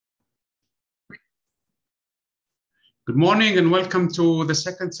Good morning and welcome to the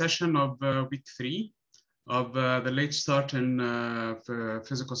second session of week 3 of the late start in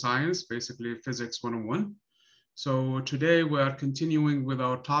physical science, basically physics 101. So today we are continuing with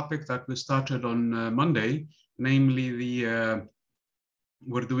our topic that we started on Monday, namely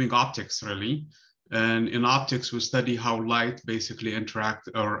we're doing optics really. And in optics, we study how light basically interact,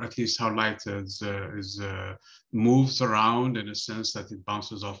 or at least how light moves around in a sense that it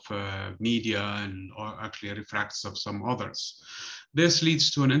bounces off media and or actually refracts off some others. This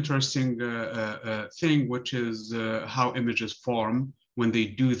leads to an interesting thing, which is how images form when they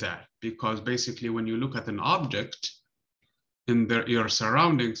do that. Because basically, when you look at an object in your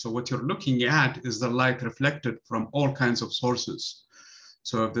surroundings, so what you're looking at is the light reflected from all kinds of sources.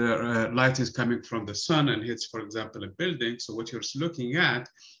 So if the light is coming from the sun and hits, for example, a building, so what you're looking at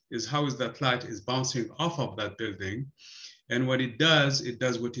is how is that light is bouncing off of that building. And what it does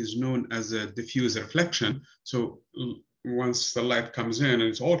what is known as a diffuse reflection. So once the light comes in, and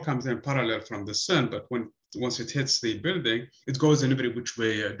it all comes in parallel from the sun, but once it hits the building, it goes in every which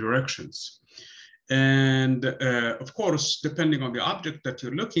way directions. And of course, depending on the object that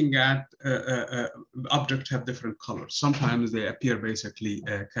you're looking at, objects have different colors. Sometimes they appear basically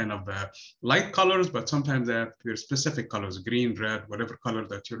kind of light colors, but sometimes they appear specific colors, green, red, whatever color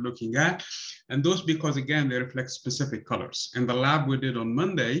that you're looking at. And those because, again, they reflect specific colors. In the lab we did on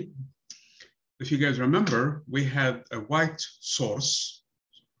Monday, if you guys remember, we had a white source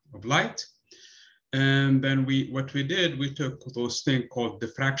of light. And then we took those things called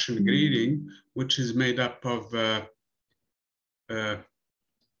diffraction grating, which is made up of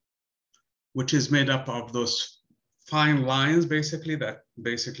those fine lines, basically that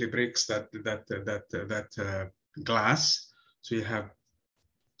basically breaks that glass. So you have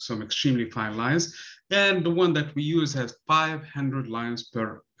some extremely fine lines, and the one that we use has 500 lines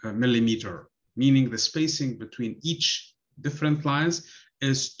per millimeter, meaning the spacing between each different lines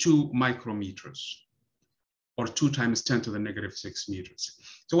is 2 micrometers, or 2 times 10 to the negative 6 meters.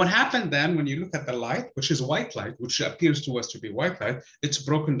 So what happened then, when you look at the light, which is white light, which appears to us to be white light, it's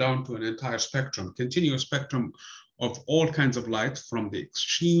broken down to an entire spectrum, continuous spectrum of all kinds of light, from the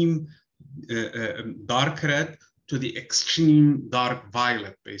extreme dark red to the extreme dark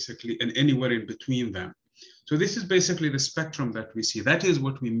violet, basically, and anywhere in between them. So this is basically the spectrum that we see. That is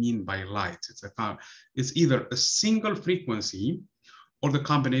what we mean by light. It's either a single frequency or the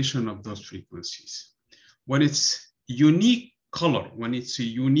combination of those frequencies. When it's unique color, when it's a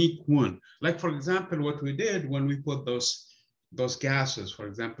unique one, like for example, what we did when we put those gases, for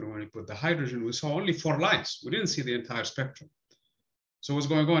example, when we put the hydrogen, we saw only 4 lines. We didn't see the entire spectrum. So what's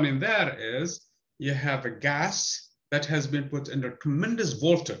going on in there is you have a gas that has been put under tremendous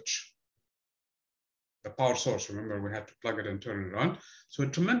voltage. The power source, remember, we had to plug it and turn it on. So a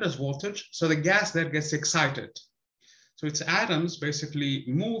tremendous voltage, so the gas there gets excited. So its atoms basically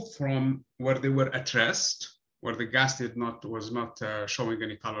move from where they were at rest, where the gas was not showing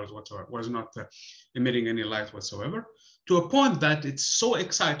any colors whatsoever, was not emitting any light whatsoever, to a point that it's so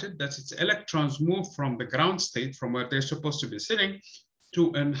excited that its electrons move from the ground state, from where they're supposed to be sitting,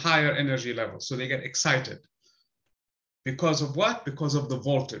 to a higher energy level. So they get excited. Because of what? Because of the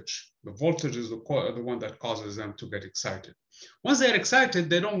voltage. The voltage is the one that causes them to get excited. Once they're excited,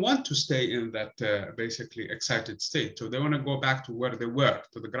 they don't want to stay in that basically excited state. So they want to go back to where they were,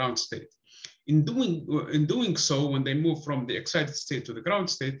 to the ground state. In doing so, when they move from the excited state to the ground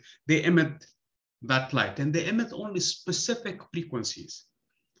state, they emit that light. And they emit only specific frequencies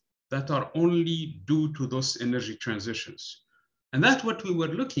that are only due to those energy transitions. And that's what we were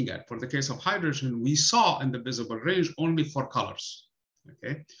looking at. For the case of hydrogen, we saw in the visible range only 4 colors.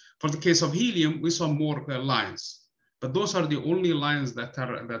 Okay. For the case of helium, we saw more lines, but those are the only lines that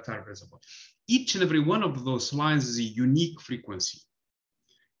are visible. Each and every one of those lines is a unique frequency.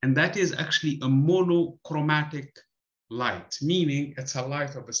 And that is actually a monochromatic light, meaning it's a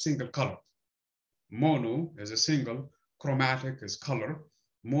light of a single color. Mono is a single, chromatic is color,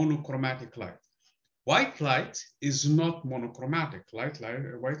 monochromatic light. White light is not monochromatic. White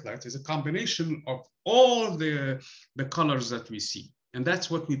light is a combination of all the colors that we see. And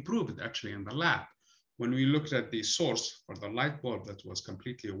that's what we proved actually in the lab. When we looked at the source for the light bulb that was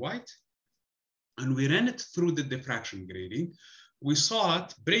completely white, and we ran it through the diffraction grating, we saw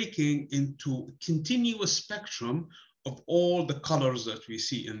it breaking into a continuous spectrum of all the colors that we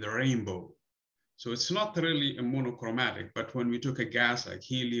see in the rainbow. So it's not really a monochromatic, but when we took a gas like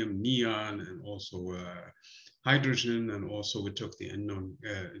helium, neon, and also hydrogen, and also we took the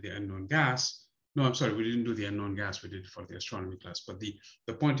unknown gas. No, I'm sorry, we didn't do the unknown gas. We did it for the astronomy class. But the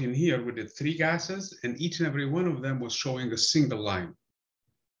point in here, we did 3 gases, and each and every one of them was showing a single line.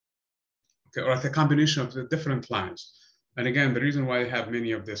 okay, or at a combination of the different lines. And again, the reason why I have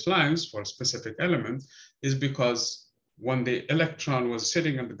many of these lines for a specific element is because when the electron was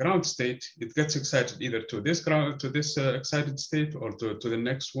sitting in the ground state, it gets excited either to this excited state, or to the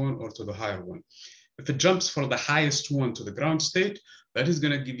next one, or to the higher one. If it jumps for the highest one to the ground state, that is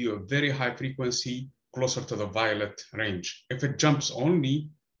going to give you a very high frequency closer to the violet range. If it jumps only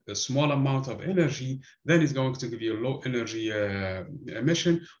a small amount of energy, then it's going to give you a low energy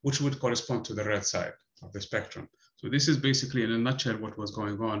emission, which would correspond to the red side of the spectrum. So this is basically, in a nutshell, what was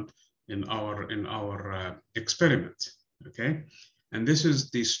going on in our experiment. Okay, and this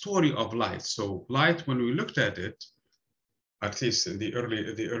is the story of light. So light, when we looked at it, at least in the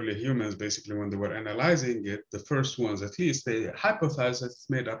early humans, basically when they were analyzing it, the first ones at least, they hypothesized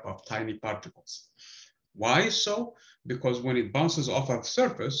it's made up of tiny particles. Why so? Because when it bounces off of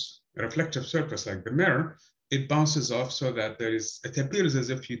surface, a reflective surface like the mirror, it bounces off so that it appears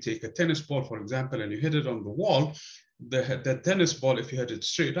as if you take a tennis ball, for example, and you hit it on the wall. The tennis ball, if you hit it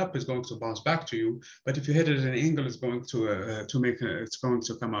straight up, is going to bounce back to you. But if you hit it at an angle, it's going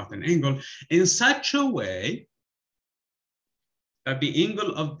to come out an angle in such a way that the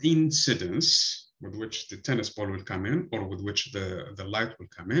angle of incidence with which the tennis ball will come in, or with which the light will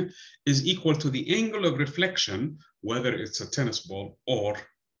come in, is equal to the angle of reflection, whether it's a tennis ball or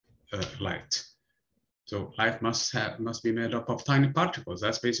light. So light must be made up of tiny particles.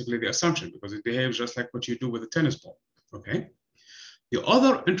 That's basically the assumption, because it behaves just like what you do with a tennis ball, okay? The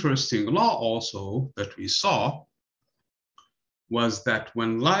other interesting law also that we saw was that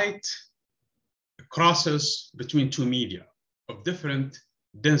when light crosses between two media of different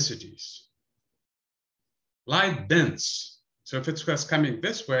densities, light bends. So if it's just coming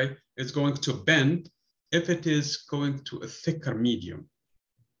this way, it's going to bend if it is going to a thicker medium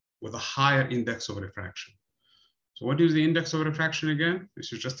with a higher index of refraction. So what is the index of refraction again?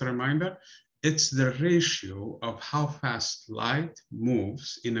 This is just a reminder. It's the ratio of how fast light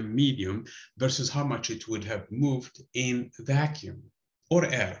moves in a medium versus how much it would have moved in vacuum or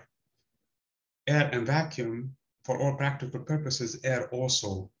air. Air and vacuum, for all practical purposes, air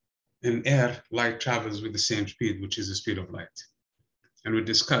also, in air, light travels with the same speed, which is the speed of light. And we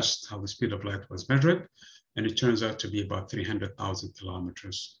discussed how the speed of light was measured, and it turns out to be about 300,000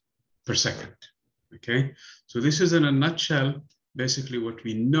 kilometers per second, okay? So this is in a nutshell, basically what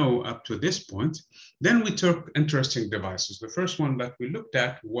we know up to this point. Then we took interesting devices. The first one that we looked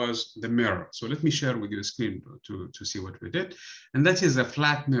at was the mirror. So let me share with you the screen to see what we did. And that is a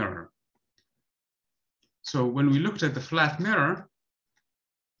flat mirror. So when we looked at the flat mirror,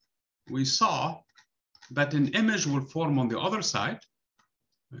 we saw that an image will form on the other side,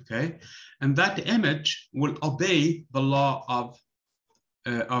 okay? And that image will obey the law of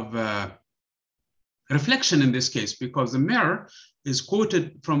reflection in this case, because the mirror is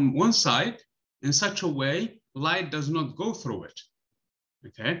coated from one side in such a way light does not go through it,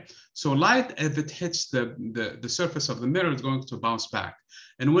 okay? So light, if it hits the surface of the mirror, is going to bounce back.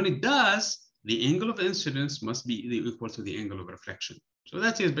 And when it does, the angle of incidence must be equal to the angle of reflection. So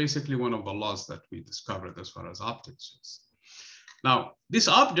that is basically one of the laws that we discovered as far as optics is. Now, this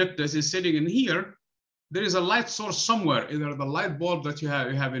object that is sitting in here, there is a light source somewhere, either the light bulb that you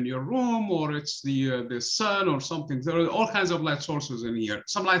have in your room, or it's the sun or something. There are all kinds of light sources in here.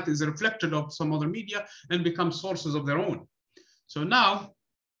 Some light is reflected of some other media and becomes sources of their own. So now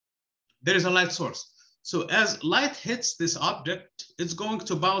there is a light source. So as light hits this object, it's going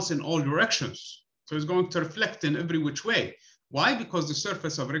to bounce in all directions. So it's going to reflect in every which way. Why? Because the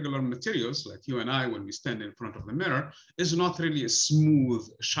surface of regular materials, like you and I, when we stand in front of the mirror, is not really a smooth,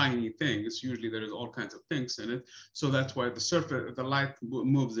 shiny thing. It's usually there is all kinds of things in it. So that's why the surface, the light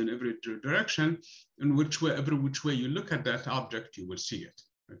moves in every direction. In which way, every which way you look at that object, you will see it.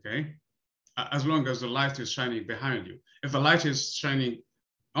 Okay, as long as the light is shining behind you. If the light is shining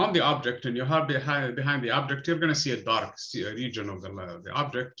on the object and you're behind the object, you're going to see a dark region of the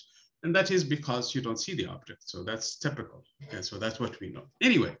object. And that is because you don't see the object. So that's typical. Okay, so that's what we know.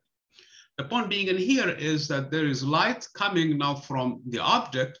 Anyway, the point being in here is that there is light coming now from the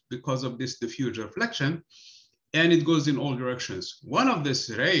object because of this diffuse reflection, and it goes in all directions. One of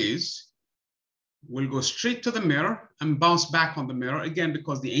these rays will go straight to the mirror and bounce back on the mirror, again,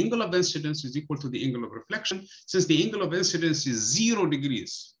 because the angle of incidence is equal to the angle of reflection. Since the angle of incidence is 0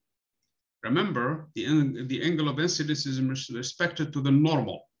 degrees, remember, the angle of incidence is respected to the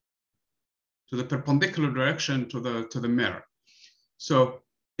normal, to the perpendicular direction to the mirror. So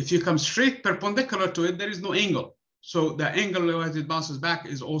if you come straight perpendicular to it, there is no angle. So the angle as it bounces back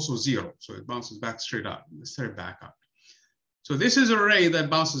is also 0. So it bounces back straight back up. So this is a ray that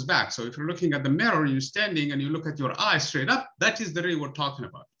bounces back. So if you're looking at the mirror, you're standing and you look at your eye straight up, that is the ray we're talking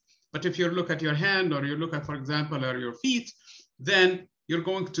about. But if you look at your hand or you look at, for example, or your feet, then you're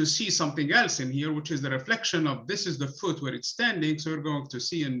going to see something else in here, which is the reflection of this is the foot where it's standing. So you're going to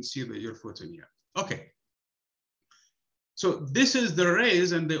see your foot in here. Okay. So this is the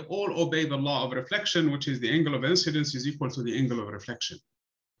rays, and they all obey the law of reflection, which is the angle of incidence is equal to the angle of reflection.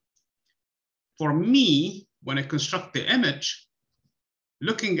 For me, when I construct the image,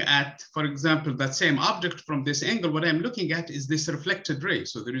 looking at, for example, that same object from this angle, what I'm looking at is this reflected ray.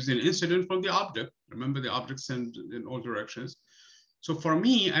 So there is an incident from the object. Remember, the objects send in all directions. So for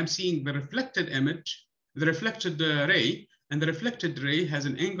me, I'm seeing the reflected image, the reflected ray, and the reflected ray has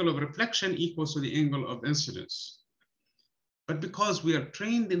an angle of reflection equal to the angle of incidence. But because we are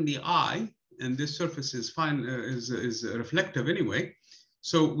trained in the eye, and this surface is fine, is reflective anyway,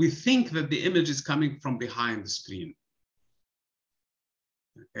 so we think that the image is coming from behind the screen.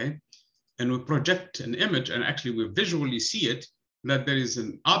 Okay, and we project an image, and actually we visually see it, that there is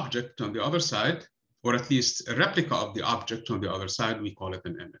an object on the other side, or at least a replica of the object on the other side. We call it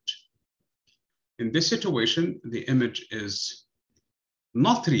an image. In this situation, the image is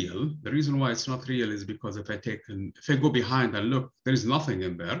not real. The reason why it's not real is because if I go behind and look, there is nothing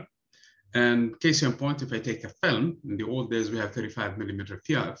in there. And case in point, if I take a film, in the old days we have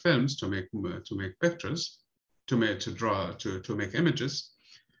 35mm films to make pictures, to make images.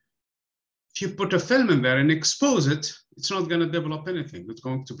 If you put a film in there and expose it, it's not going to develop anything. It's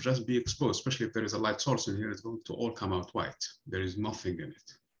going to just be exposed, especially if there is a light source in here. It's going to all come out white. There is nothing in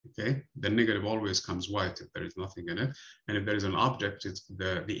it. Okay, the negative always comes white if there is nothing in it, and if there is an object, it's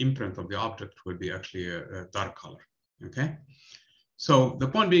the imprint of the object will be actually a dark color. Okay, so the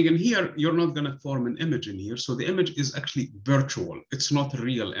point being, in here you're not going to form an image in here, so the image is actually virtual. It's not a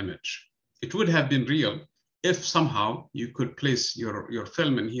real image. It would have been real if somehow you could place your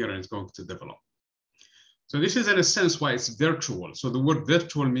film in here and it's going to develop. So this is in a sense why it's virtual. So the word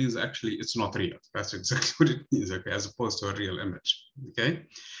virtual means actually it's not real. That's exactly what it means, okay, as opposed to a real image, okay?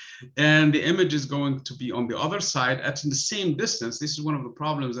 And the image is going to be on the other side at the same distance. This is one of the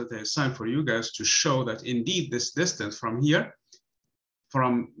problems that I assigned for you guys to show that indeed this distance from here,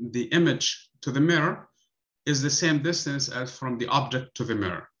 from the image to the mirror, is the same distance as from the object to the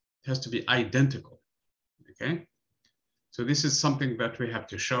mirror. It has to be identical, okay? So this is something that we have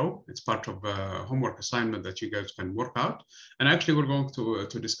to show. It's part of a homework assignment that you guys can work out. And actually, we're going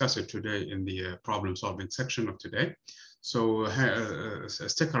to discuss it today in the problem solving section of today. So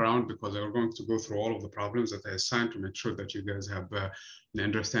stick around, because we're going to go through all of the problems that I assigned to make sure that you guys have an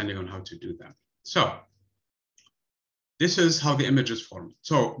understanding on how to do that. So this is how the image is formed.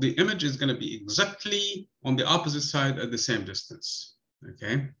 So the image is going to be exactly on the opposite side at the same distance,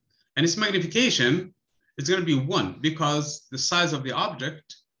 okay? And its magnification, it's going to be 1, because the size of the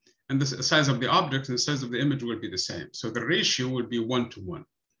object and the size of the object and the size of the image will be the same. So the ratio will be 1 to 1.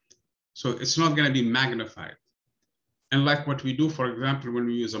 So it's not going to be magnified. And like what we do, for example, when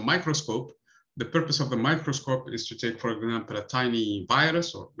we use a microscope, the purpose of the microscope is to take, for example, a tiny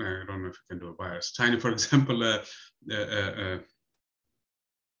virus, or I don't know if you can do a virus, tiny, for example, a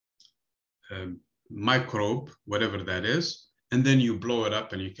microbe, whatever that is, and then you blow it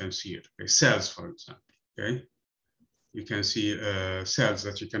up and you can see it. Okay? Cells, for example. Okay, you can see cells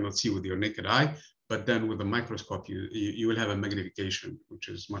that you cannot see with your naked eye, but then with a microscope, you will have a magnification which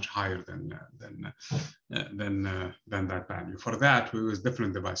is much higher than that value. For that, we use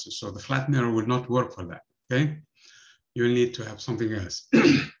different devices. So the flat mirror will not work for that. Okay, you will need to have something else.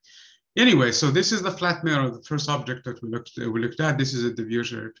 Anyway, so this is the flat mirror, the first object that we looked at. This is a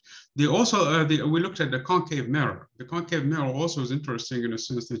diffuser. We looked at the concave mirror. The concave mirror also is interesting in a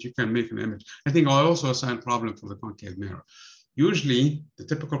sense that you can make an image. I think I also assigned a problem for the concave mirror. Usually, the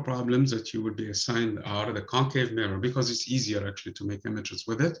typical problems that you would be assigned are the concave mirror, because it's easier actually to make images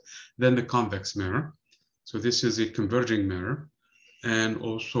with it than the convex mirror. So this is a converging mirror, and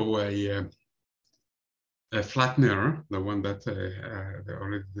also a flat mirror, the one that they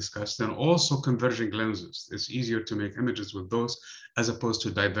already discussed, and also converging lenses. It's easier to make images with those as opposed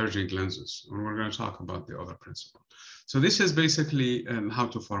to diverging lenses. And we're going to talk about the other principle. So this is basically how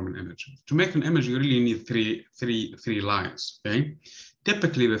to form an image. To make an image, you really need three lines, okay?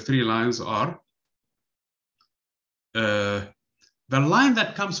 Typically, the 3 lines are the line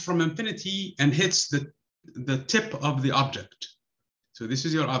that comes from infinity and hits the tip of the object. So this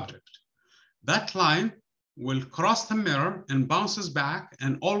is your object. That line will cross the mirror and bounces back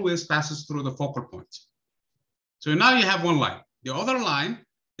and always passes through the focal point. So now you have one line. The other line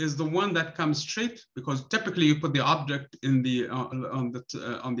is the one that comes straight, because typically you put the object in the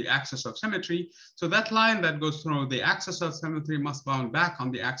on the axis of symmetry. So that line that goes through the axis of symmetry must bound back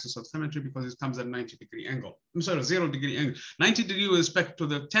on the axis of symmetry because it comes at 90-degree angle. I'm sorry, 0-degree angle. 90-degree with respect to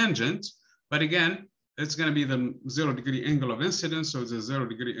the tangent, but again, it's going to be the 0-degree angle of incidence, so it's a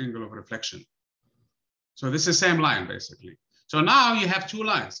 0-degree angle of reflection. So this is the same line basically. So now you have two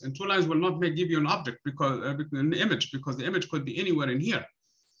lines, and two lines will not give you an object because an image, because the image could be anywhere in here.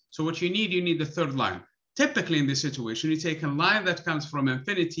 So what you need the third line. Typically in this situation, you take a line that comes from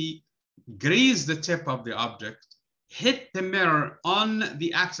infinity, graze the tip of the object, hit the mirror on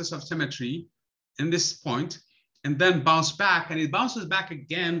the axis of symmetry in this point, and then bounce back, and it bounces back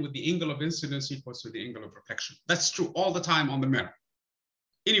again with the angle of incidence equals to the angle of reflection. That's true all the time on the mirror,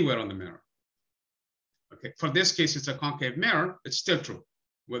 anywhere on the mirror. Okay, for this case, it's a concave mirror, it's still true,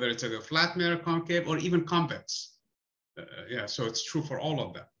 whether it's a flat mirror, concave, or even convex. Yeah, so it's true for all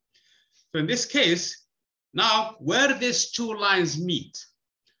of them. So in this case, now where these two lines meet,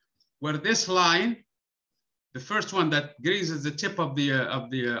 where this line, the first one that grazes the tip of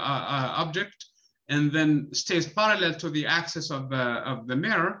the object and then stays parallel to the axis of the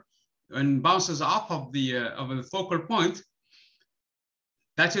mirror and bounces off of the focal point,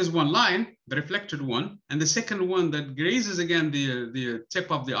 that is one line, the reflected one, and the second one that grazes again the tip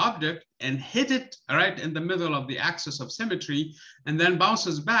of the object and hit it right in the middle of the axis of symmetry and then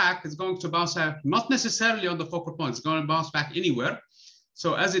bounces back, is going to bounce back, not necessarily on the focal point, it's going to bounce back anywhere.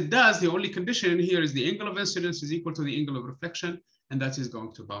 So as it does, the only condition in here is the angle of incidence is equal to the angle of reflection, and that is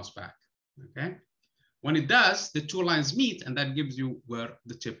going to bounce back, okay? When it does, the two lines meet, and that gives you where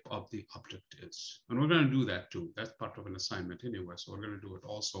the tip of the object is. And we're going to do that too. That's part of an assignment anyway, so we're going to do it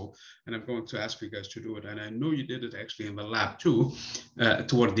also. And I'm going to ask you guys to do it. And I know you did it actually in the lab too,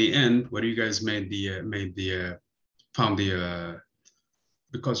 toward the end, where you guys found the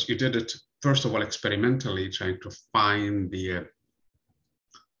because you did it first of all experimentally, trying to find the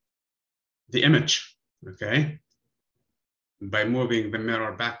image, okay? By moving the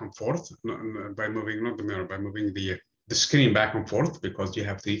mirror back and forth, by moving, not the mirror, by moving the screen back and forth, because you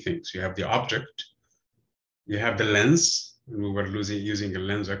have three things. You have the object, you have the lens, and we were using a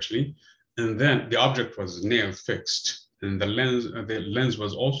lens actually, and then the object was nail fixed, and the lens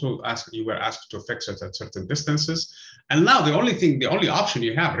was also asked, you were asked to fix it at certain distances. And now the only option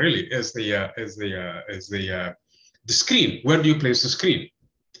you have really is the screen. Where do you place the screen?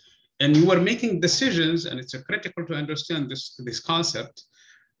 And you were making decisions, and it's critical to understand this concept.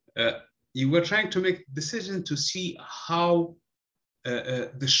 You were trying to make decisions to see how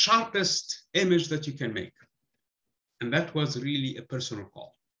the sharpest image that you can make. And that was really a personal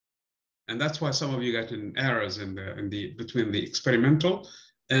call. And that's why some of you got in errors between the experimental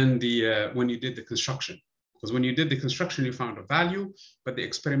and when you did the construction. Because when you did the construction, you found a value, but the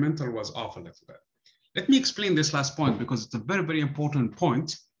experimental was off a little bit. Let me explain this last point, because it's a very, very important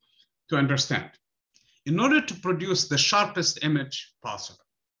point to understand. In order to produce the sharpest image possible,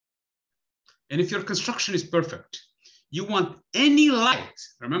 and if your construction is perfect, you want any light,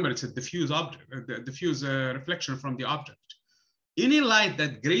 remember it's a diffuse object, diffuse reflection from the object, any light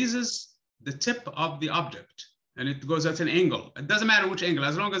that grazes the tip of the object and it goes at an angle, it doesn't matter which angle,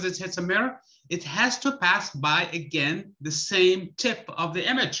 as long as it hits a mirror, it has to pass by, again, the same tip of the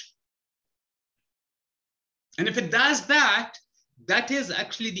image. And if it does that, that is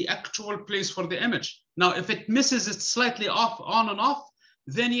actually the actual place for the image. Now, if it misses it slightly off, on and off,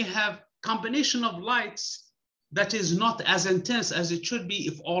 then you have combination of lights that is not as intense as it should be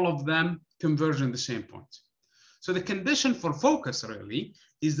if all of them converge in the same point. So the condition for focus really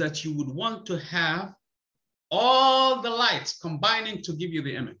is that you would want to have all the lights combining to give you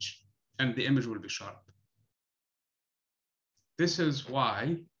the image, and the image will be sharp. This is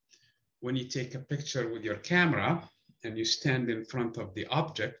why when you take a picture with your camera, and you stand in front of the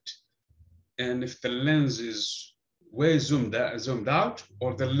object, and if the lens is way zoomed out,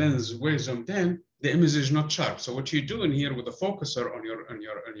 or the lens way zoomed in, the image is not sharp. So what you do in here with the focuser on your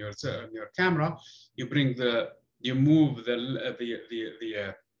camera, you move the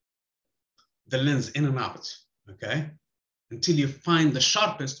lens in and out, okay, until you find the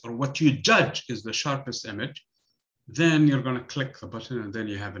sharpest, or what you judge is the sharpest image. Then you're going to click the button, and then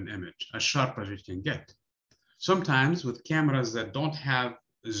you have an image as sharp as you can get. Sometimes with cameras that don't have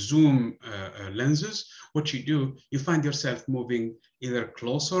zoom lenses, what you do, you find yourself moving either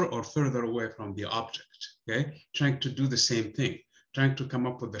closer or further away from the object, okay? Trying to do the same thing, trying to come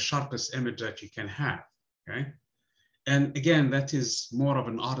up with the sharpest image that you can have, okay? And again, that is more of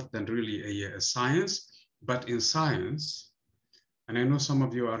an art than really a science, but in science, And I know some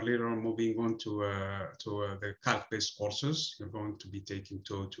of you are later on moving on to the calc-based courses. You're going to be taking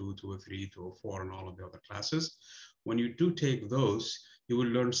 202, 203, 204, and all of the other classes. When you do take those, you will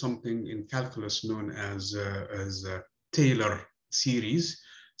learn something in calculus known as Taylor series.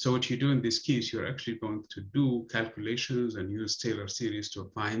 So what you do in this case, you're actually going to do calculations and use Taylor series to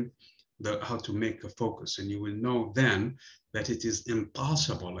find how to make a focus. And you will know then that it is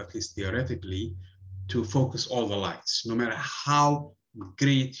impossible, at least theoretically, to focus all the lights, no matter how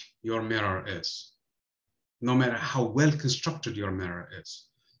great your mirror is, no matter how well constructed your mirror is.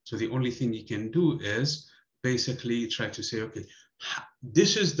 So the only thing you can do is basically try to say, okay,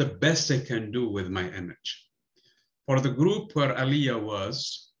 this is the best I can do with my image. For the group where Aliyah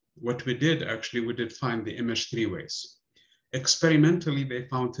was, what we did actually, we did find the image 3 ways. Experimentally, they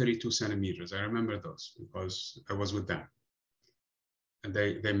found 32 centimeters. I remember those because I was with them. And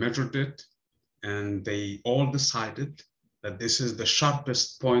they measured it, and they all decided that this is the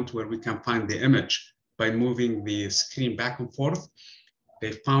sharpest point where we can find the image by moving the screen back and forth.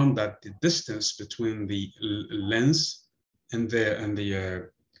 They found that the distance between the lens and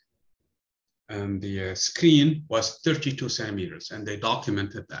the screen was 32 centimeters, and they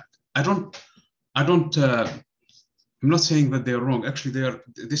documented that. I'm not saying that they're wrong. Actually,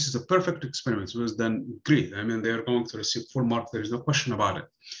 this is a perfect experiment. It was done great. I mean, they're going to receive full mark. There is no question about it.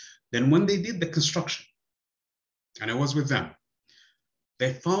 Then when they did the construction, and I was with them,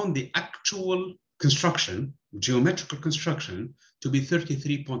 they found the actual construction, geometrical construction, to be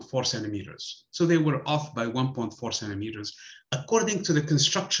 33.4 centimeters. So they were off by 1.4 centimeters, according to the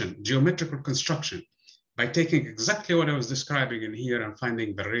construction, geometrical construction, by taking exactly what I was describing in here and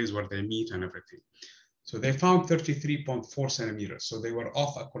finding the rays where they meet and everything. So they found 33.4 centimeters. So they were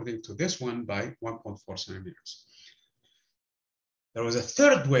off according to this one by 1.4 centimeters. There was a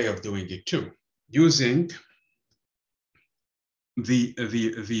third way of doing it too, using the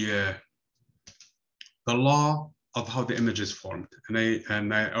law of how the image is formed.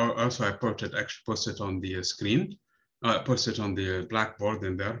 And I also posted on the screen, posted on the blackboard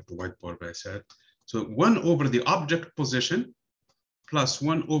in there, the whiteboard I said. So 1 over the object position plus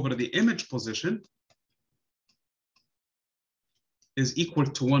 1 over the image position is equal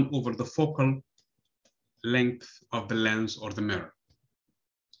to 1 over the focal length of the lens or the mirror.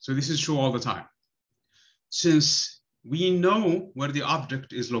 So this is true all the time. Since we know where the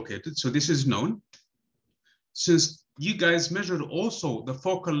object is located, so this is known. Since you guys measured also the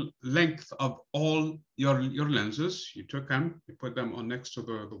focal length of all your lenses, you took them, you put them on next to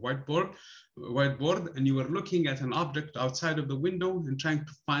the whiteboard, and you were looking at an object outside of the window and trying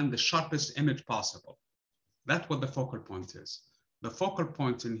to find the sharpest image possible. That's what the focal point is. The focal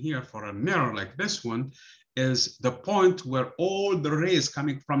point in here for a mirror like this one is the point where all the rays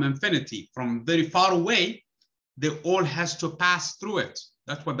coming from infinity, from very far away, they all has to pass through it.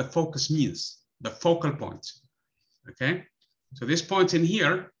 That's what the focus means, the focal point, okay? So this point in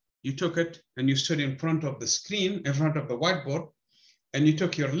here, you took it and you stood in front of the screen, in front of the whiteboard, and you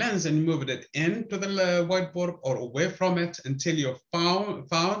took your lens and moved it into the whiteboard or away from it until you found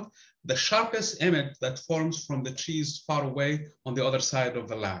the sharpest image that forms from the trees far away on the other side of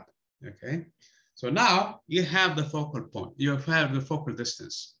the lab, okay? So now you have the focal point, you have the focal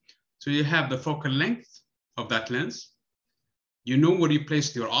distance. So you have the focal length of that lens. You know where you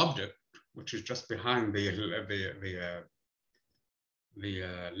placed your object, which is just behind the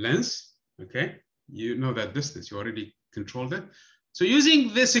lens, okay? You know that distance, you already controlled it. So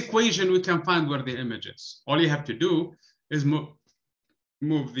using this equation, we can find where the image is. All you have to do is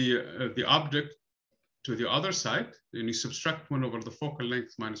move the object to the other side, and you subtract 1 over the focal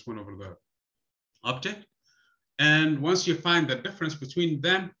length minus 1 over the object. And once you find the difference between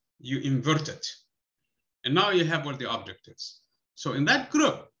them, you invert it. And now you have where the object is. So in that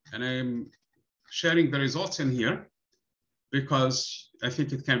group, and I'm sharing the results in here because I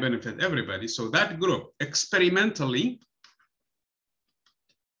think it can benefit everybody. So that group experimentally,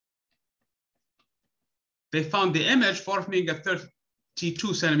 they found the image forming at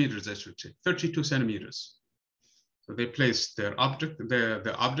 32 centimeters, I should say, 32 centimeters. So they placed their object,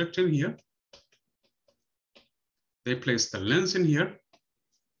 the object in here. They placed the lens in here,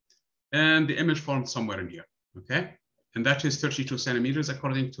 and the image formed somewhere in here, okay? And that is 32 centimeters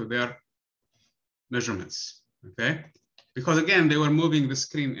according to their measurements, okay? Because again, they were moving the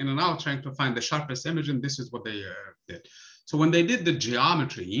screen in and out, trying to find the sharpest image, and this is what they did. So when they did the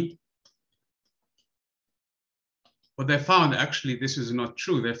geometry, what they found, actually, this is not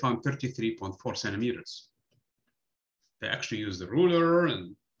true. They found 33.4 centimeters. They actually used the ruler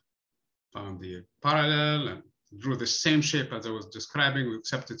and found the parallel and drew the same shape as I was describing,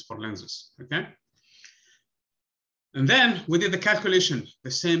 except it's for lenses, okay? And then we did the calculation,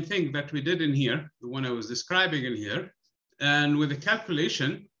 the same thing that we did in here, the one I was describing in here. And with the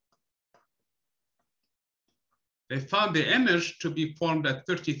calculation, they found the image to be formed at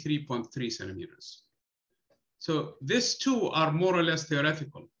 33.3 centimeters. So these two are more or less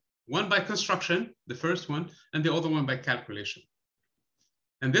theoretical. One by construction, the first one, and the other one by calculation.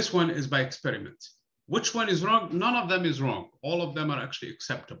 And this one is by experiment. Which one is wrong? None of them is wrong. All of them are actually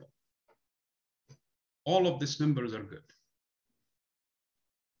acceptable. All of these numbers are good.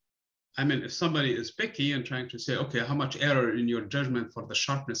 I mean, if somebody is picky and trying to say, okay, how much error in your judgment for the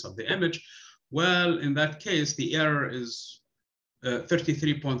sharpness of the image? Well, in that case, the error is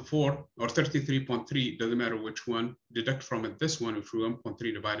 33.4 or 33.3, doesn't matter which one. Deduct from it this one, which is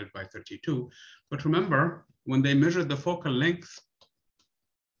 1.3 divided by 32. But remember, when they measured the focal length,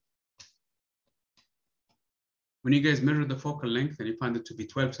 when you guys measure the focal length and you find it to be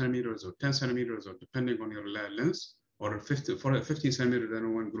 12 centimeters or 10 centimeters, or depending on your lens, or 15 centimeters, I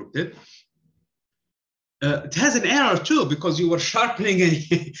know one group did, it has an error too, because you were sharpening and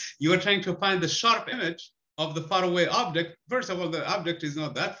you were trying to find the sharp image of the faraway object. First of all, the object is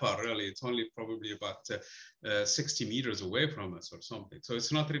not that far, really. It's only probably about 60 meters away from us or something. So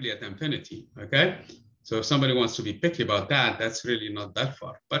it's not really at infinity, okay? So if somebody wants to be picky about that, that's really not that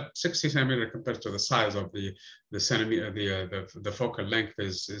far. But 60 centimeters compared to the size of the focal length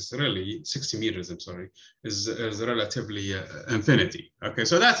is really 60 meters. I'm sorry, is relatively infinity. Okay,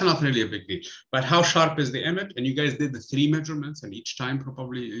 so that's not really a big deal. But how sharp is the image? And you guys did the 3 measurements, and each time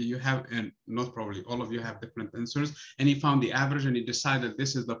probably you have, and not probably, all of you have different answers. And you found the average, and you decided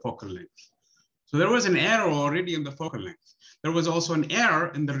this is the focal length. So there was an error already in the focal length. There was also an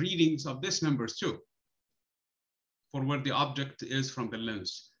error in the readings of these numbers too, for where the object is from the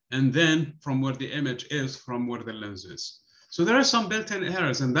lens, and then from where the image is from where the lens is. So there are some built-in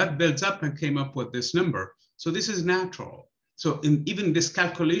errors, and that builds up and came up with this number. So this is natural. So in even these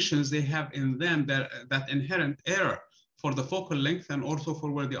calculations, they have in them that inherent error for the focal length and also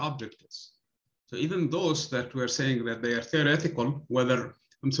for where the object is. So even those that we're saying that they are theoretical, whether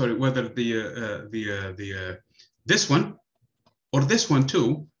this one or this one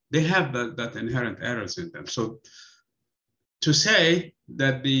too, they have that inherent errors in them. So to say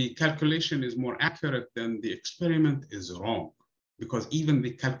that the calculation is more accurate than the experiment is wrong, because even the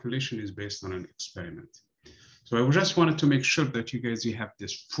calculation is based on an experiment. So I just wanted to make sure that you have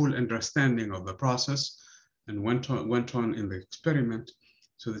this full understanding of the process and went on in the experiment,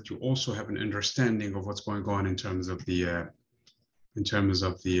 so that you also have an understanding of what's going on in terms of the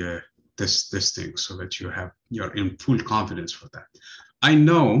this thing, so that you're in full confidence for that. I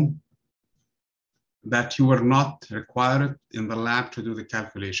know that you were not required in the lab to do the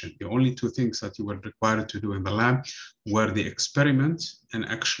calculation. The only 2 things that you were required to do in the lab were the experiment and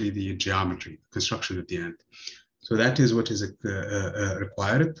actually the geometry, construction at the end. So that is what is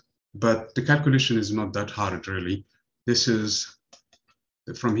required, but the calculation is not that hard, really. This is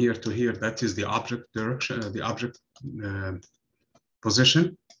from here to here, that is the object direction, the object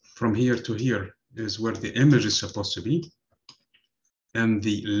position. From here to here is where the image is supposed to be. And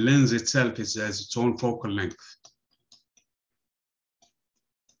the lens itself has its own focal length.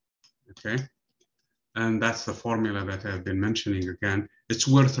 Okay, and that's the formula that I've been mentioning again. It's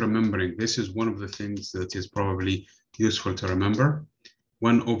worth remembering. This is one of the things that is probably useful to remember.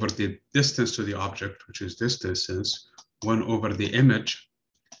 1 over the distance to the object, which is this distance, 1 over the image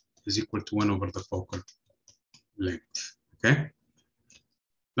is equal to 1 over the focal length, okay?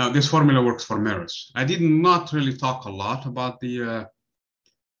 Now, this formula works for mirrors. I did not really talk a lot about the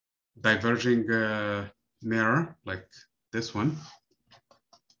diverging mirror like this one,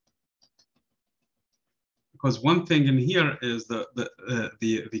 because one thing in here is the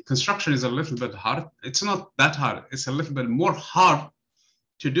construction is a little bit hard. It's not that hard. It's a little bit more hard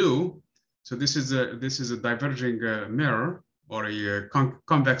to do. So this is a diverging mirror, or a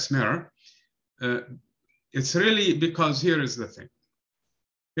convex mirror. It's really because here is the thing.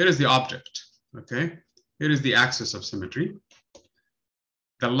 Here is the object. Okay. Here is the axis of symmetry.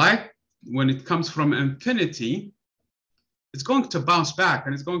 The light, when it comes from infinity, it's going to bounce back,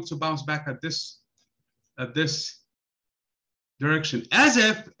 and it's going to bounce back at this direction, as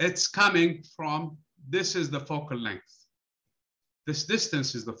if it's coming from, this is the focal length. This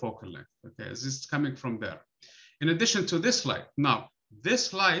distance is the focal length, okay, as it's coming from there. In addition to this light, now,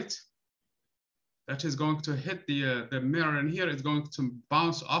 this light that is going to hit the mirror in here is going to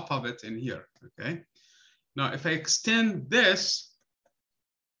bounce off of it in here, okay? Now, if I extend this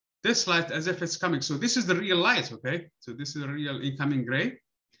light as if it's coming, so this is the real light, okay? So this is a real incoming ray,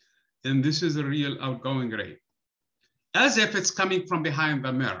 and this is a real outgoing ray, as if it's coming from behind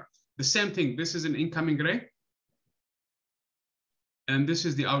the mirror. The same thing, this is an incoming ray, and this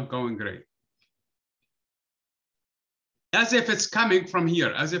is the outgoing ray. As if it's coming from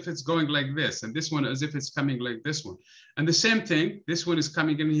here, as if it's going like this, and this one as if it's coming like this one. And the same thing, this one is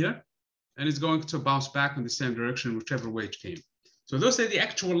coming in here, and it's going to bounce back in the same direction, whichever way it came. So those are the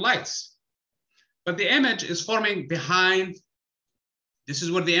actual lights. But the image is forming behind. This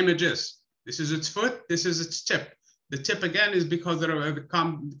is where the image is. This is its foot, this is its tip. The tip again is because there are the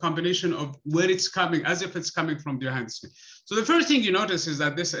combination of where it's coming, as if it's coming from behind the screen. So the first thing you notice is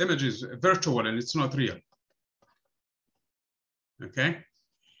that this image is virtual and it's not real. Okay.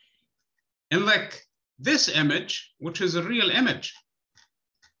 And like this image, which is a real image.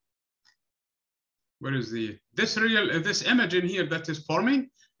 Where is this image in here that is forming?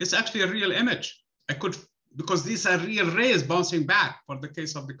 It's actually a real image. Because these are real rays bouncing back for the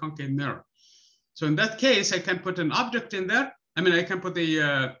case of the concave mirror. So in that case, I can put an object in there. I mean, I can put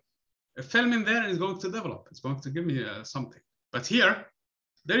a film in there and it's going to develop. It's going to give me something. But here,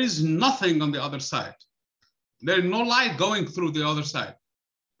 there is nothing on the other side. There is no light going through the other side.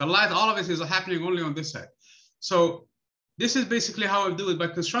 The light, all of it is happening only on this side. So this is basically how I do it by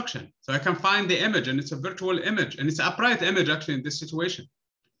construction. So I can find the image and it's a virtual image and it's an upright image actually in this situation.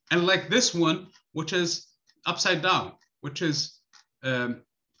 And like this one, which is upside down, which is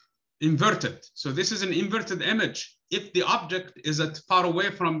inverted. So this is an inverted image if the object is at far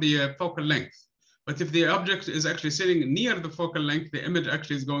away from the focal length. But if the object is actually sitting near the focal length, the image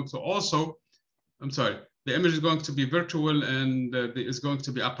actually is going to also, the image is going to be virtual and is going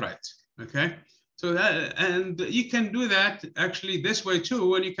to be upright, okay? So that, and you can do that actually this way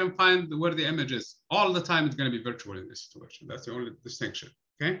too, and you can find where the image is. All the time it's gonna be virtual in this situation. That's the only distinction,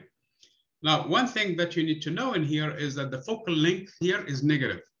 okay? Now, one thing that you need to know in here is that the focal length here is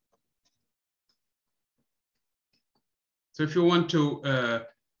negative. So if you want to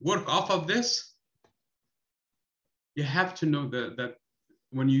work off of this, you have to know that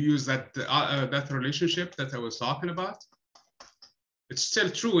when you use that relationship that I was talking about, it's still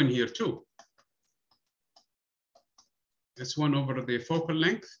true in here too. It's 1 over the focal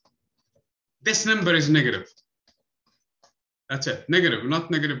length. This number is negative. That's it, negative, not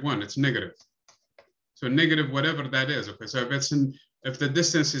 -1, it's negative. So negative whatever that is, okay? So if the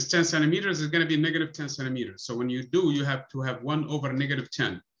distance is 10 centimeters, it's gonna be negative 10 centimeters. So when you do, you have to have 1 over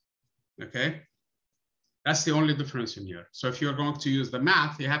 -10, okay? That's the only difference in here. So if you're going to use the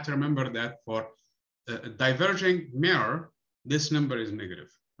math, you have to remember that for a diverging mirror, this number is negative,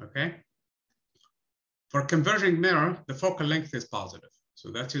 okay? For converging mirror, the focal length is positive.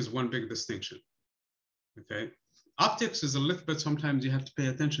 So that is one big distinction, okay? Optics is a little bit, sometimes you have to pay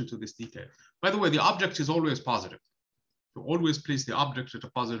attention to this detail. By the way, the object is always positive. So always place the object at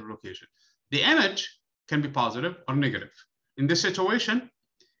a positive location. The image can be positive or negative. In this situation,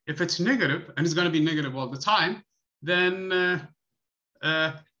 if it's negative, and it's going to be negative all the time, then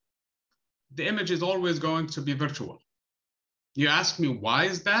the image is always going to be virtual. You ask me, why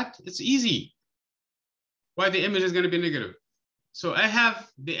is that? It's easy. Why the image is going to be negative. So I have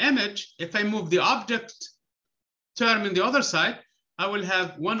the image, if I move the object term in the other side, I will have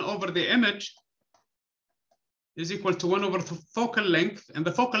 1 over the image is equal to 1 over the focal length, and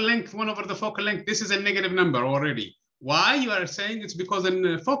the focal length, 1 over the focal length, this is a negative number already. Why? You are saying it's because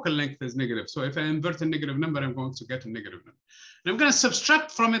the focal length is negative. So if I invert a negative number, I'm going to get a negative number. And I'm going to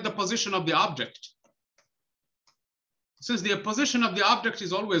subtract from it the position of the object. Since the position of the object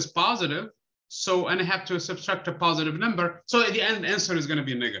is always positive, and I have to subtract a positive number, so at the end, answer is going to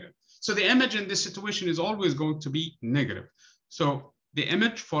be negative. So the image in this situation is always going to be negative. So the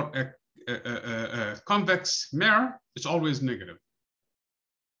image for a convex mirror is always negative.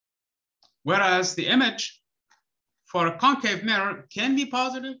 Whereas the image for a concave mirror can be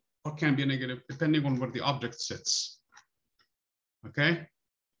positive or can be negative, depending on where the object sits. Okay?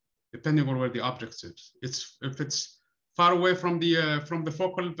 Depending on where the object sits. If it's far away from the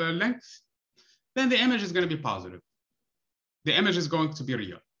focal length, then the image is going to be positive. The image is going to be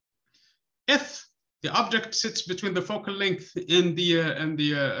real. If the object sits between the focal length and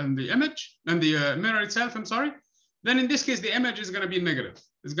the image and the mirror itself, then in this case the image is going to be negative.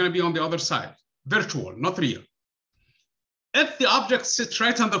 It's going to be on the other side, virtual, not real. If the object sits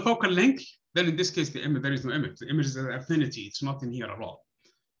right on the focal length, then in this case there is no image. The image is an affinity. It's not in here at all.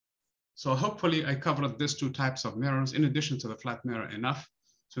 So hopefully I covered these 2 types of mirrors in addition to the flat mirror enough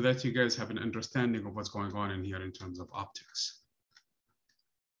so that you guys have an understanding of what's going on in here in terms of optics.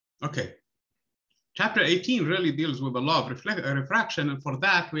 Okay. Chapter 18 really deals with the law of refraction, and for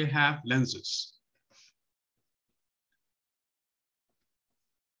that we have lenses.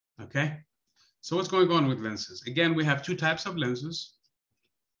 Okay, so what's going on with lenses? Again, we have 2 types of lenses.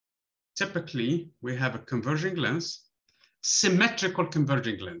 Typically, we have a converging lens symmetrical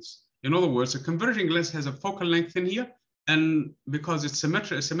converging lens. In other words, a converging lens has a focal length in here, and because it's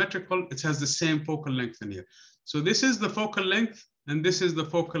symmetrical, it has the same focal length in here. So this is the focal length, and this is the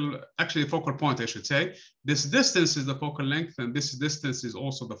focal point, I should say. This distance is the focal length, and this distance is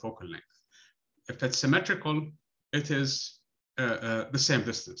also the focal length. If it's symmetrical, it is the same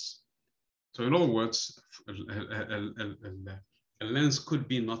distance. So in other words, a lens could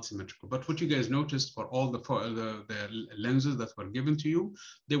be not symmetrical. But what you guys noticed for all the lenses that were given to you,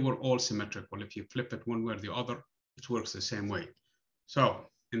 they were all symmetrical. If you flip it one way or the other, it works the same way.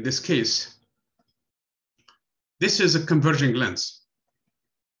 So in this case, this is a converging lens.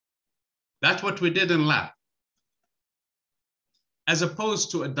 That's what we did in lab. As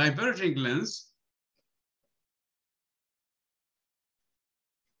opposed to a diverging lens,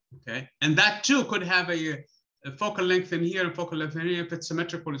 okay? And that too could have a focal length in here and focal length in here. If it's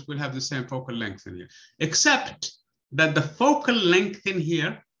symmetrical, it will have the same focal length in here, except that the focal length in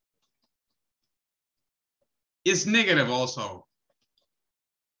here is negative also.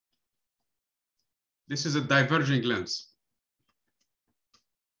 This is a diverging lens.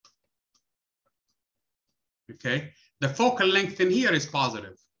 Okay, the focal length in here is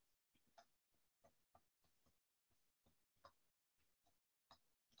positive.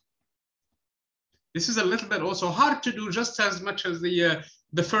 This is a little bit also hard to do, just as much as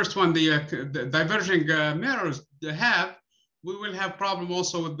the first one, the diverging mirrors have. We will have problem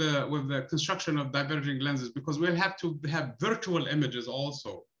also with the construction of diverging lenses, because we'll have to have virtual images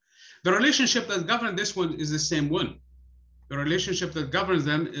also. The relationship that governs this one is the same one. The relationship that governs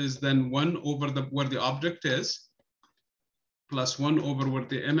them is then 1 over where the object is, plus 1 over where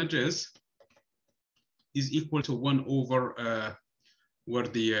the image is equal to 1 over where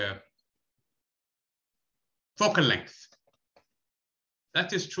the focal length.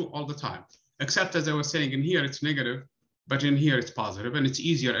 That is true all the time, except as I was saying, in here it's negative, but in here it's positive, and it's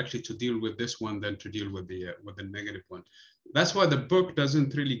easier actually to deal with this one than to deal with the negative one. That's why the book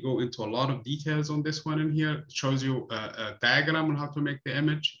doesn't really go into a lot of details on this one in here. It shows you a diagram on how to make the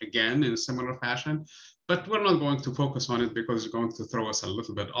image, again, in a similar fashion, but we're not going to focus on it because it's going to throw us a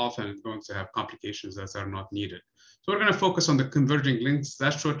little bit off, and it's going to have complications that are not needed. So we're going to focus on the converging links.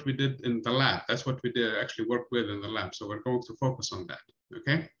 That's what we did in the lab. That's what we did actually work with in the lab. So we're going to focus on that,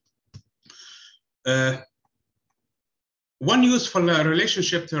 okay? One useful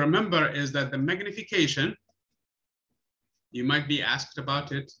relationship to remember is that the magnification, you might be asked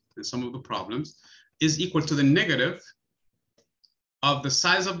about it in some of the problems, is equal to the negative of the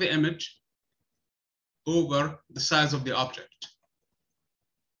size of the image over the size of the object.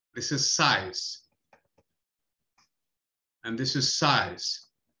 This is size. And this is size.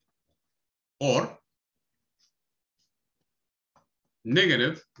 Or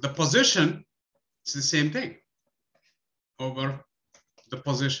negative, the position, it's the same thing, over the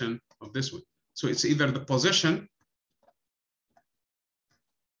position of this one. So it's either the position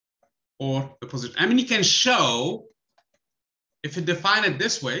or the position. I mean, you can show, if you define it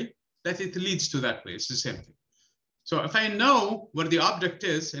this way, that it leads to that way. It's the same thing. So if I know where the object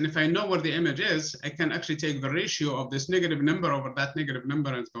is, and if I know where the image is, I can actually take the ratio of this negative number over that negative number,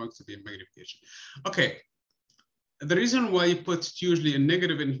 and it's going to be a magnification. Okay, the reason why you put usually a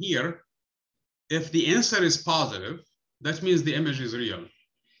negative in here, if the answer is positive, that means the image is real.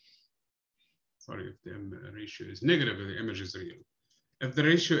 Sorry, if the ratio is negative, the image is real. If the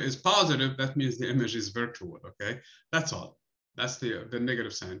ratio is positive, that means the image is virtual, okay? That's all. That's the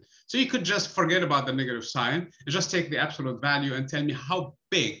negative sign. So you could just forget about the negative sign and just take the absolute value and tell me how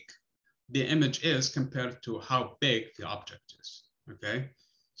big the image is compared to how big the object is, okay?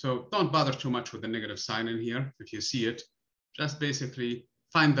 So don't bother too much with the negative sign in here. If you see it, just basically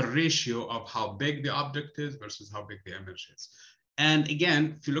find the ratio of how big the object is versus how big the image is. And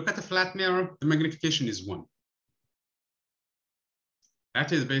again, if you look at the flat mirror, the magnification is 1.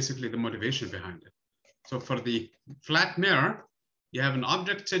 That is basically the motivation behind it. So for the flat mirror, you have an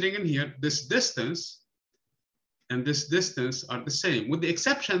object sitting in here. This distance and this distance are the same, with the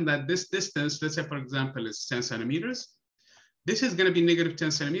exception that this distance, let's say, for example, is 10 centimeters. This is going to be negative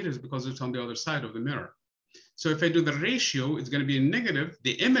 10 centimeters because it's on the other side of the mirror. So if I do the ratio, it's going to be negative.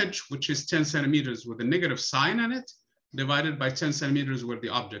 The image, which is 10 centimeters with a negative sign on it, divided by 10 centimeters where the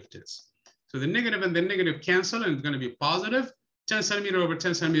object is. So the negative and the negative cancel, and it's going to be positive. 10 centimeter over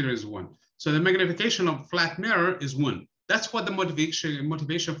 10 centimeter is 1. So the magnification of flat mirror is 1. That's what the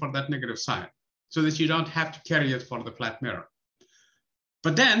motivation for that negative sign, so that you don't have to carry it for the flat mirror.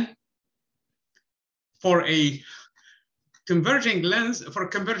 But then for a converging lens, for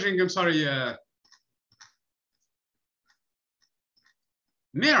converging,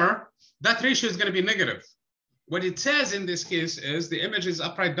 mirror, that ratio is going to be negative. what it says in this case is the image is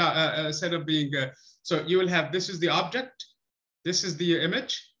upright down, instead of being, so you will have, this is the object, this is the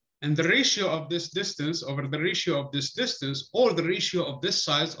image, and the ratio of this distance over the ratio of this distance, or the ratio of this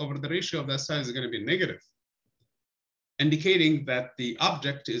size over the ratio of that size is going to be negative, indicating that the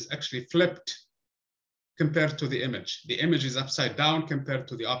object is actually flipped compared to the image. The image is upside down compared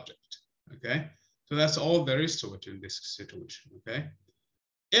to the object, okay? So that's all there is to it in this situation, okay?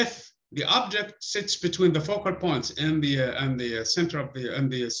 If the object sits between the focal points and the center of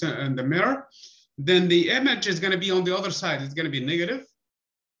the mirror, then the image is going to be on the other side. It's going to be negative.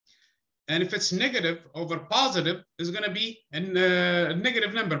 And if it's negative over positive, it's going to be a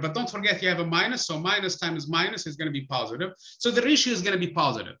negative number. But don't forget, you have a minus. So minus times minus is going to be positive. So the ratio is going to be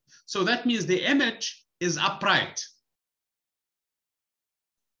positive. So that means the image is upright.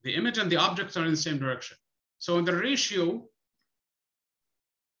 The image and the object are in the same direction. So when the ratio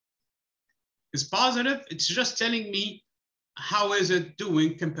is positive, it's just telling me how is it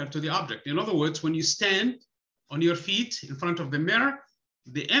doing compared to the object. In other words, when you stand on your feet in front of the mirror,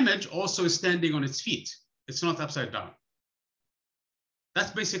 the image also is standing on its feet. It's not upside down.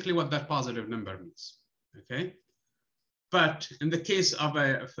 That's basically what that positive number means, okay? But in the case of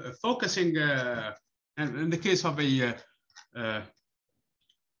a focusing, and in the case of a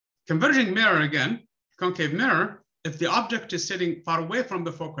converging mirror again, concave mirror, if the object is sitting far away from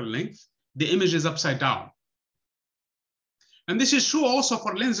the focal length, the image is upside down. And this is true also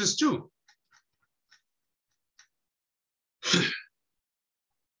for lenses too.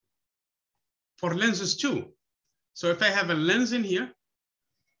 For lenses too. So if I have a lens in here,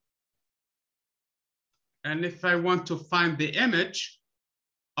 and if I want to find the image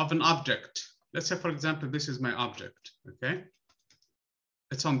of an object, let's say, for example, this is my object, okay?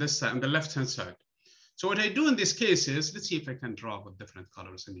 It's on this side, on the left-hand side. So what I do in this case is, let's see if I can draw with different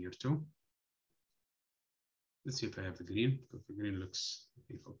colors in here too. Let's see if I have the green, because the green looks, I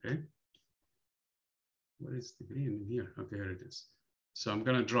think, okay. What is the green in here? Okay, here it is. So I'm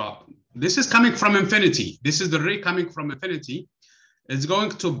gonna draw. This is coming from infinity. This is the ray coming from infinity. It's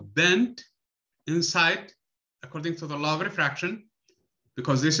going to bend inside according to the law of refraction,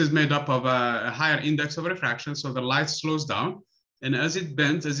 because this is made up of a higher index of refraction. So the light slows down. And as it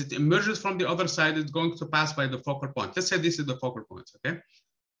bends, as it emerges from the other side, it's going to pass by the focal point. Let's say this is the focal point, okay?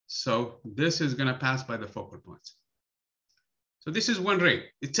 So this is gonna pass by the focal point. So this is one ray.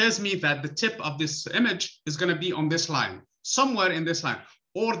 It tells me that the tip of this image is gonna be on this line, somewhere in this line,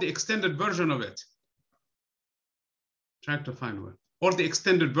 or the extended version of it. Trying to find one, or the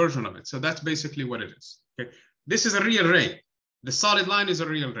extended version of it. So that's basically what it is, okay? This is a real ray. The solid line is a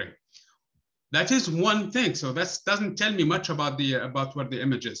real ray. That is one thing. So that doesn't tell me much about where the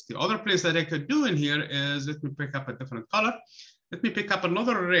image is. The other place that I could do in here is, let me pick up a different color. Let me pick up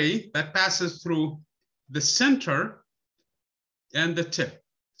another ray that passes through the center and the tip.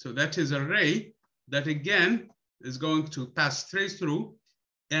 So that is a ray that again is going to pass straight through.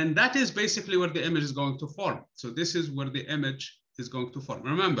 And that is basically where the image is going to form. So this is where the image is going to form.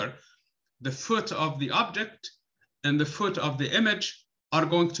 Remember, the foot of the object and the foot of the image are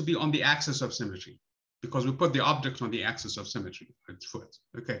going to be on the axis of symmetry, because we put the object on the axis of symmetry, its foot,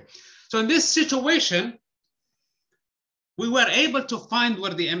 okay? So in this situation, we were able to find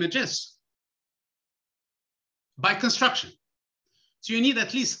where the image is by construction. So you need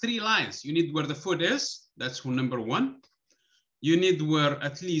at least 3 lines. You need where the foot is, that's number 1. You need where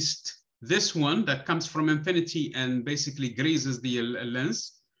at least this one that comes from infinity and basically grazes the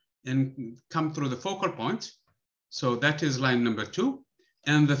lens and come through the focal point. So that is line number 2.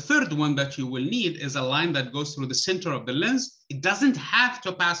 And the third one that you will need is a line that goes through the center of the lens. It doesn't have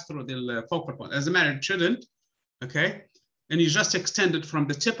to pass through the focal point. As a matter, it shouldn't, okay? And you just extend it from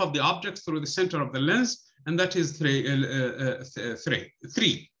the tip of the object through the center of the lens, and that is 3.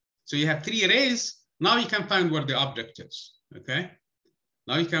 So you have 3 rays. Now you can find where the object is, okay?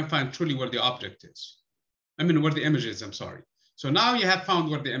 Now you can find truly where the object is. I mean, where the image is, I'm sorry. So now you have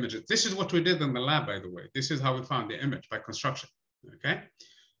found where the image is. This is what we did in the lab, by the way. This is how we found the image, by construction, okay?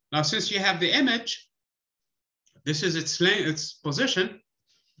 Now, since you have the image, this is its position.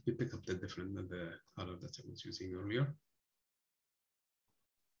 Let me pick up the color that I was using earlier.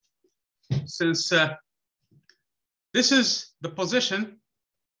 Since this is the position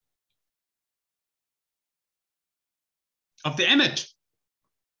of the image,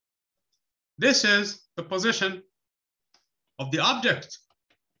 this is the position of the object.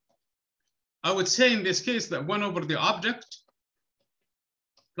 I would say in this case that 1 over the object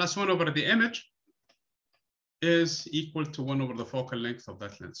plus 1 over the image is equal to 1 over the focal length of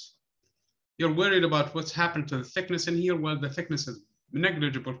that lens. You're worried about what's happened to the thickness in here. Well, the thickness is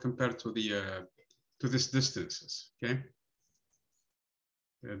negligible compared to the to this distances, okay?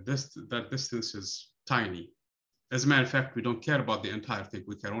 That distance is tiny. As a matter of fact, we don't care about the entire thing.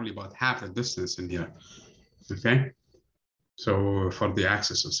 We care only about half the distance in here, okay? So for the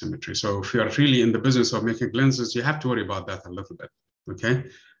axis of symmetry. So if you are really in the business of making lenses, you have to worry about that a little bit, okay?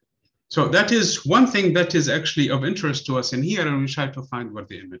 So that is one thing that is actually of interest to us in here, and we try to find where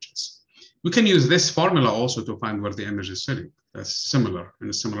the image is. We can use this formula also to find where the image is sitting. That's similar, in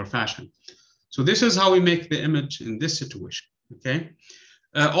a similar fashion. So this is how we make the image in this situation, okay?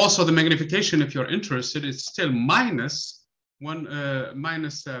 Also, the magnification, if you're interested, is still minus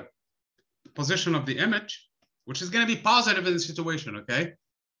position of the image, which is going to be positive in the situation, okay?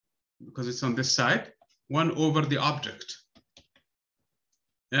 Because it's on this side, 1 over the object.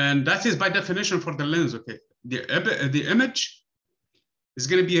 And that is by definition for the lens, okay? The image is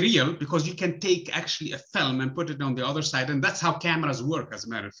going to be real because you can take actually a film and put it on the other side. And that's how cameras work, as a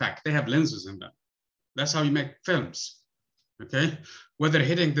matter of fact. They have lenses in them. That's how you make films, okay? Whether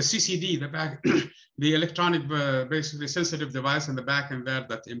hitting the CCD, the back, the electronic, basically sensitive device in the back end there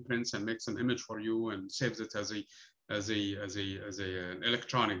that imprints and makes an image for you and saves it as an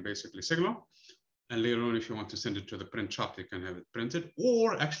electronic, basically, signal. And later on, if you want to send it to the print shop, you can have it printed,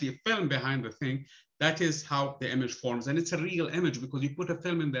 or actually a film behind the thing. That is how the image forms. And it's a real image because you put a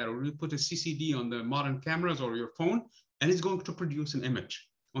film in there, or you put a CCD on the modern cameras or your phone, and it's going to produce an image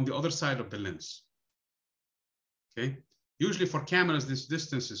on the other side of the lens. Okay. Usually for cameras, this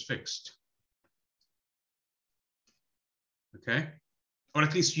distance is fixed. Okay. Or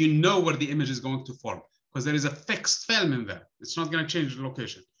at least you know where the image is going to form because there is a fixed film in there. It's not going to change the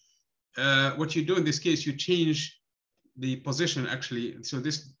location. What you do in this case, you change the position actually. So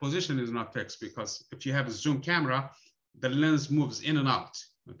this position is not fixed because if you have a zoom camera, the lens moves in and out,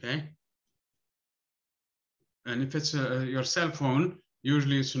 okay? And if it's your cell phone,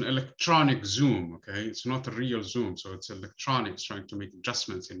 usually it's an electronic zoom, okay? It's not a real zoom, so it's electronics trying to make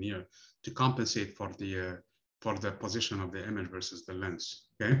adjustments in here to compensate for the position of the image versus the lens,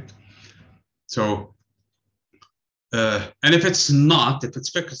 okay? So, and if it's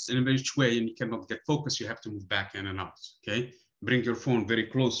fixed in which way and you cannot get focus, you have to move back in and out, okay? Bring your phone very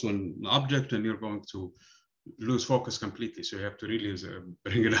close to an object and you're going to lose focus completely. So you have to really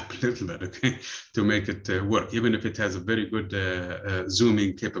bring it up a little bit, okay? To make it work, even if it has a very good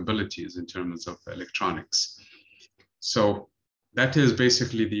zooming capabilities in terms of electronics. So that is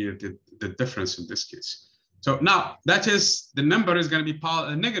basically the difference in this case. So now that is, the number is going to be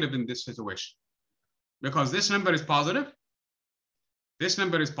negative in this situation. Because this number is positive, this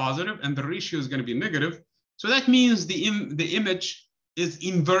number is positive, and the ratio is going to be negative. So that means the image is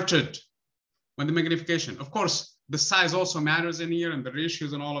inverted when the magnification. Of course, the size also matters in here, and the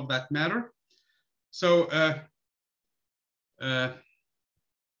ratios and all of that matter. So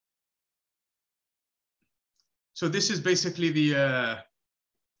so this is basically the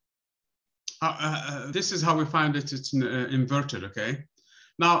this is how we find it. It's inverted, okay?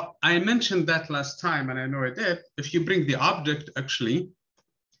 Now, I mentioned that last time, and I know I did. If you bring the object, actually,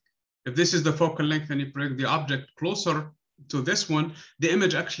 if this is the focal length and you bring the object closer to this one, the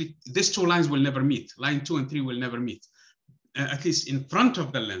image actually, these two lines will never meet. Line 2 and 3 will never meet. At least in front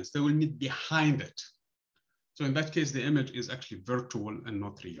of the lens, they will meet behind it. So in that case, the image is actually virtual and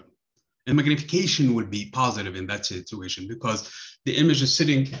not real. And magnification will be positive in that situation because the image is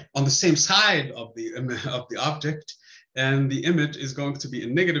sitting on the same side of the object. And the image is going to be a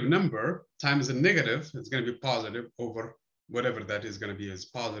negative number times a negative. It's going to be positive over whatever that is going to be as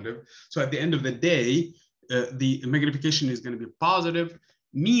positive. So at the end of the day, the magnification is going to be positive,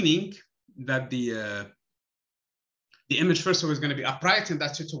 meaning that the image, first of all, is going to be upright in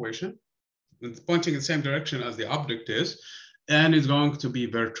that situation, and pointing in the same direction as the object is, and it's going to be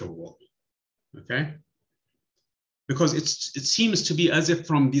virtual, okay? Because it seems to be as if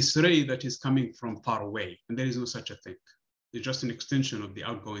from this ray that is coming from far away, and there is no such a thing. It's just an extension of the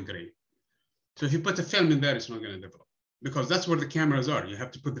outgoing ray. So if you put the film in there, it's not going to develop because that's where the cameras are. You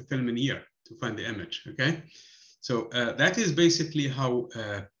have to put the film in here to find the image, okay? So that is basically how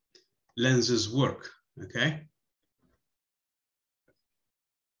lenses work, okay?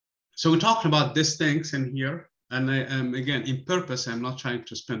 So we're talking about these things in here. And I am, again, in purpose, I'm not trying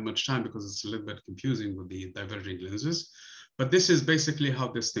to spend much time because it's a little bit confusing with the diverging lenses, but this is basically how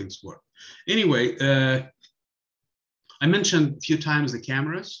these things work. Anyway, I mentioned a few times the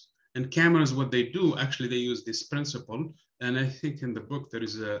cameras, and cameras, what they do, actually, they use this principle. And I think in the book, there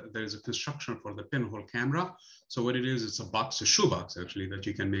is a construction for the pinhole camera. So what it is, it's a box, a shoebox, actually, that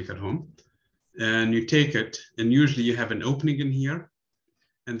you can make at home. And you take it, and usually you have an opening in here.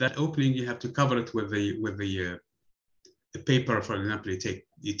 And that opening, you have to cover it with the paper. For example,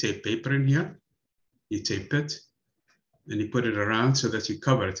 you tape paper in here, You tape it, and you put it around so that you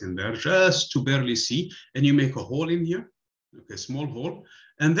cover it in there just to barely see, and you make a hole in here, okay, small hole,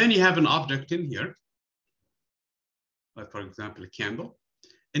 and then you have an object in here, like for example, a candle,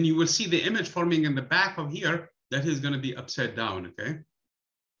 and you will see the image forming in the back of here that is going to be upside down, okay?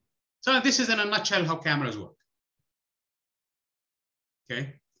 So this is in a nutshell how cameras work,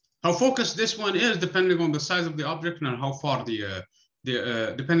 okay? How focused this one is depending on the size of the object and how far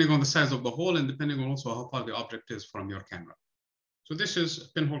depending on the size of the hole and depending on also how far the object is from your camera. So this is a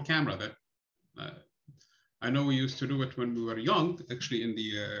pinhole camera that I know we used to do it when we were young. Actually, in the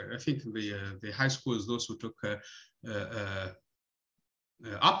I think in the high schools, those who took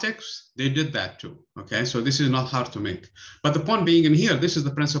optics, they did that too. Okay, so this is not hard to make. But the point being in here, this is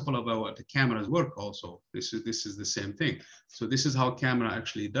the principle of how the cameras work. Also, this is the same thing. So this is how a camera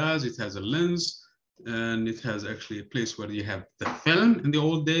actually does. It has a lens, and it has actually a place where you have the film in the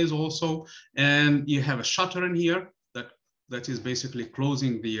old days also, and you have a shutter in here that is basically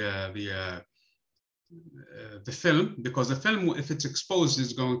closing the film, because the film, if it's exposed,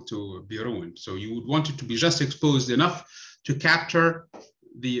 is going to be ruined. So you would want it to be just exposed enough to capture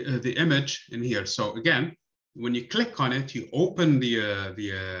the image in here. So again, when you click on it, you open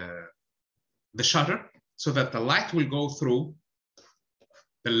the shutter so that the light will go through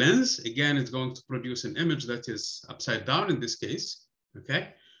the lens. Again, it's going to produce an image that is upside down in this case,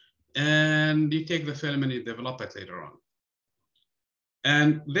 okay? And you take the film and you develop it later on.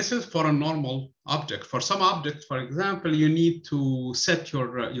 And this is for a normal object. For some objects, for example, you need to set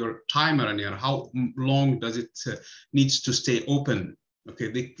your timer in here. How long does it needs to stay open?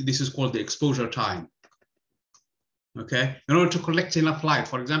 Okay, this is called the exposure time. Okay, in order to collect enough light.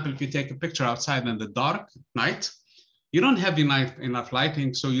 For example, if you take a picture outside in the dark night, you don't have enough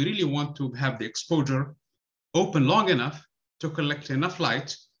lighting, so you really want to have the exposure open long enough to collect enough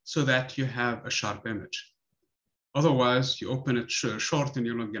light so that you have a sharp image. Otherwise, you open it short and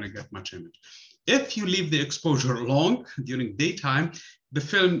you're not going to get much image. If you leave the exposure long during daytime, the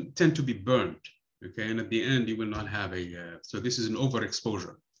film tend to be burned, okay? And at the end, you will not have so this is an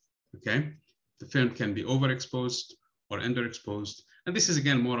overexposure, okay? The film can be overexposed or underexposed. And this is,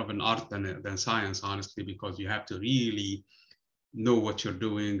 again, more of an art than science, honestly, because you have to really know what you're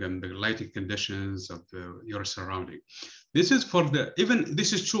doing and the lighting conditions of your surrounding. This is for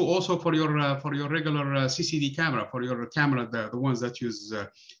this is true also for your regular CCD camera, for your camera, the ones that use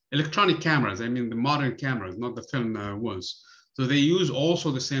electronic cameras. I mean, the modern cameras, not the film ones. So they use also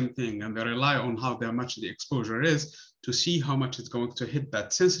the same thing, and they rely on how much the exposure is to see how much it's going to hit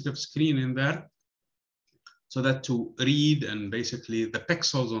that sensitive screen in there, so that to read and basically the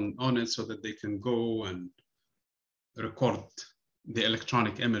pixels on it, so that they can go and record the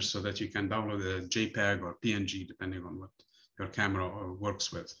electronic image so that you can download a JPEG or PNG, depending on what your camera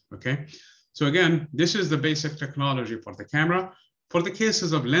works with, okay? So again, this is the basic technology for the camera. For the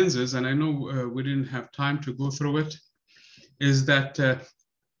cases of lenses, and I know we didn't have time to go through it, is that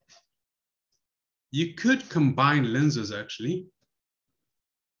you could combine lenses actually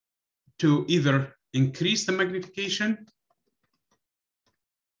to either increase the magnification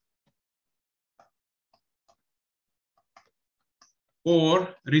or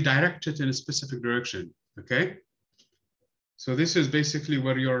redirect it in a specific direction, okay? So this is basically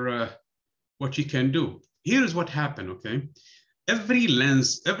where you're, what you can do. Here's what happened, okay? Every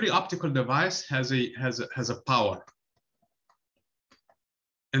lens, every optical device has a power.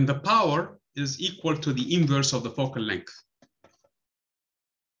 And the power is equal to the inverse of the focal length.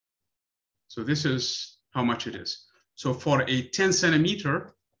 So this is how much it is. So for a 10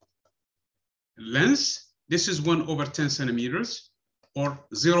 centimeter lens, this is 1/10 centimeters, or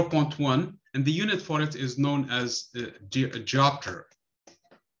 0.1, and the unit for it is known as a diopter,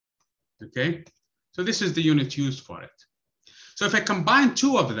 okay? So this is the unit used for it. So if I combine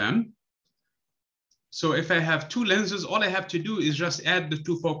two of them, so if I have two lenses, all I have to do is just add the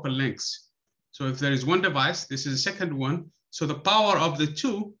two focal lengths. So if there is one device, this is the second one, so the power of the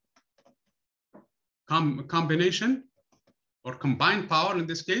two combination, or combined power in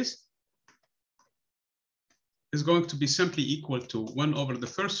this case, is going to be simply equal to 1 over the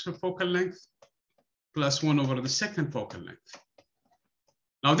first focal length plus 1 over the second focal length.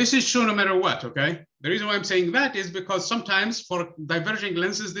 Now this is true no matter what, okay? The reason why I'm saying that is because sometimes for diverging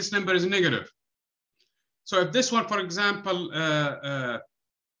lenses, this number is negative. So if this one, for example,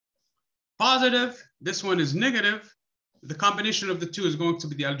 positive, this one is negative, the combination of the two is going to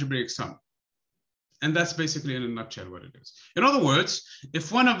be the algebraic sum. And that's basically in a nutshell what it is. In other words,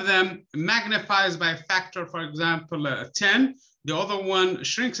 if one of them magnifies by a factor, for example, 10, the other one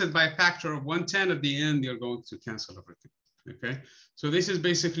shrinks it by a factor of 110, at the end, you're going to cancel everything. Okay, so this is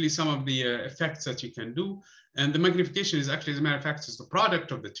basically some of the effects that you can do. And the magnification is actually, as a matter of fact, is the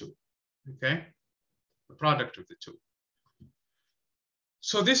product of the two. Okay, the product of the two.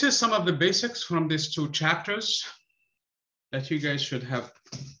 So this is some of the basics from these two chapters that you guys should have,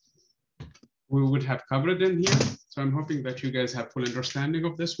 we would have covered in here. So I'm hoping that you guys have full understanding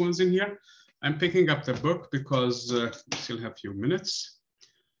of this ones in here. I'm picking up the book because we still have a few minutes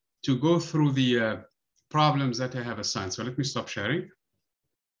to go through the problems that I have assigned. So let me stop sharing.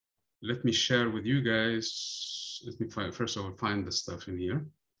 Let me share with you guys. Let me find, first of all, find the stuff in here.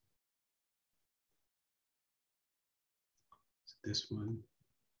 This one.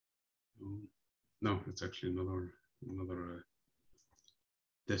 No, it's actually another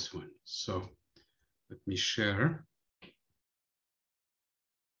this one. So let me share.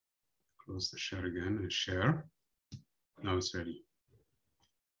 Close the share again and share. Now it's ready.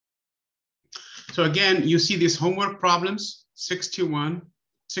 So again, you see these homework problems, 61,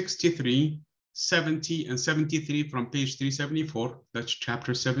 63, 70, and 73 from page 374. That's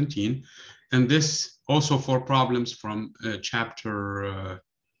chapter 17. And this also 4 problems from chapter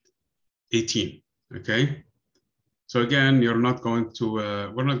 18, okay? So again, you're not going to,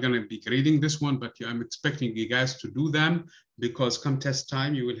 we're not going to be grading this one, but I'm expecting you guys to do them because come test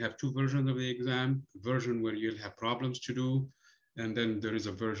time, you will have 2 versions of the exam, a version where you'll have problems to do, and then there is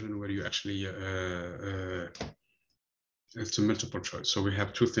a version where you actually, it's a multiple choice. So we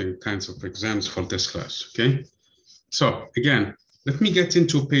have 2 kinds of exams for this class, okay? So again, let me get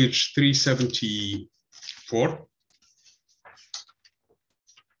into page 374.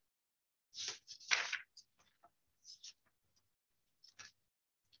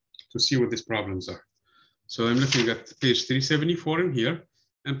 To see what these problems are. So I'm looking at page 374 in here,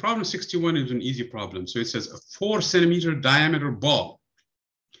 and problem 61 is an easy problem. So it says a 4-centimeter diameter ball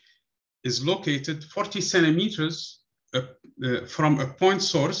is located 40 centimeters from a point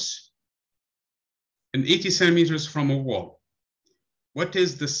source and 80 centimeters from a wall. What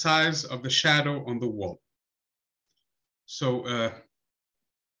is the size of the shadow on the wall? So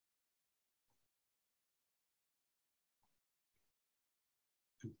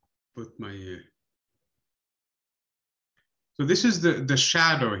put my, so this is the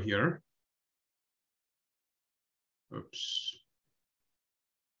shadow here. Oops,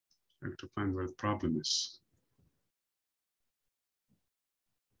 I have to find where the problem is.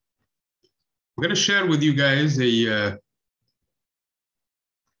 I'm gonna share with you guys a,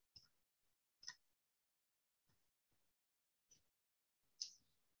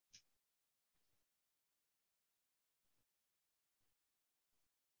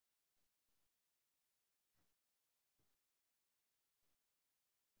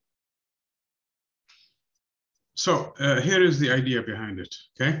 so here is the idea behind it,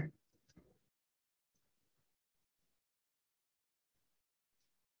 okay?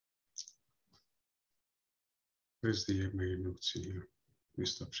 Where's my notes in here? Let me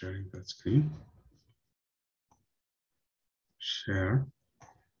stop sharing that screen. Share.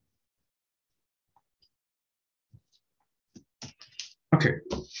 Okay.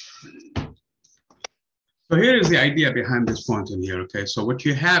 So here is the idea behind this font in here, okay? So what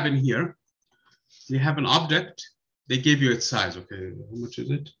you have in here, you have an object. They gave you its size, okay? How much is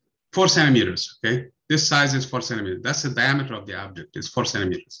it? 4 centimeters, okay? This size is 4 centimeters. That's the diameter of the object, is 4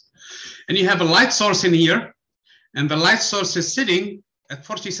 centimeters. And you have a light source in here, and the light source is sitting at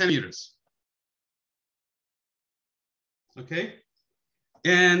 40 centimeters. Okay?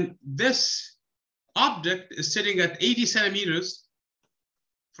 And this object is sitting at 80 centimeters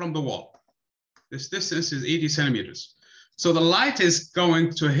from the wall. This distance is 80 centimeters. So the light is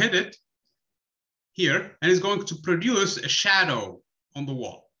going to hit it here and is going to produce a shadow on the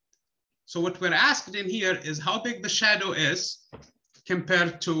wall. So what we're asked in here is how big the shadow is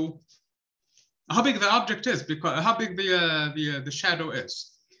compared to how big the object is, because how big the shadow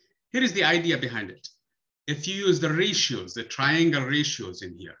is. Here is the idea behind it. If you use the ratios, the triangle ratios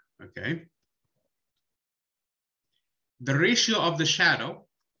in here, okay? The ratio of the shadow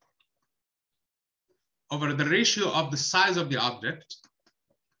over the ratio of the size of the object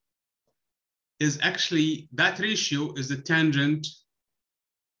is actually, that ratio is the tangent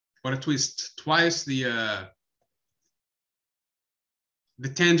or a twist, twice the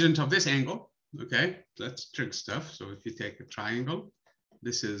tangent of this angle, okay? That's trig stuff. So if you take a triangle,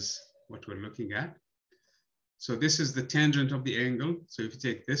 this is what we're looking at. So this is the tangent of the angle. So if you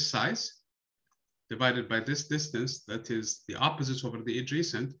take this size divided by this distance, that is the opposite over the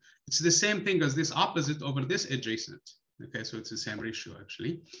adjacent. It's the same thing as this opposite over this adjacent. Okay, so it's the same ratio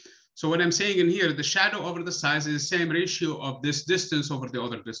actually. So what I'm saying in here, the shadow over the size is the same ratio of this distance over the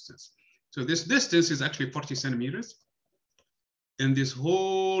other distance. So this distance is actually 40 centimeters. And this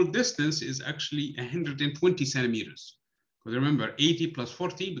whole distance is actually 120 centimeters. Because remember, 80 plus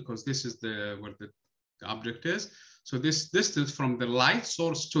 40, because this is where the object is. So this distance from the light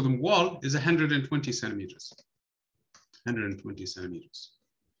source to the wall is 120 centimeters. 120 centimeters.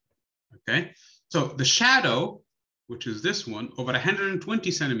 Okay, so the shadow, which is this one, over 120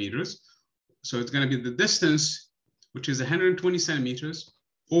 centimeters. So it's going to be the distance, which is 120 centimeters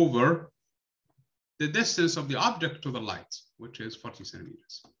over the distance of the object to the light, which is 40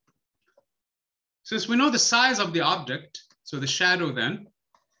 centimeters. Since we know the size of the object, so the shadow then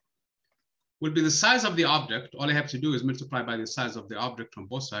will be the size of the object. All I have to do is multiply by the size of the object on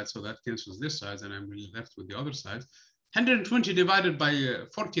both sides. So that cancels this side, and I'm really left with the other side. 120 divided by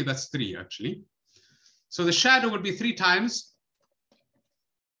 40, that's 3 actually. So the shadow will be 3 times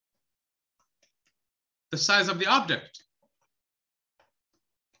the size of the object.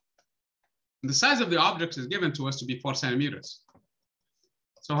 And the size of the object is given to us to be 4 centimeters.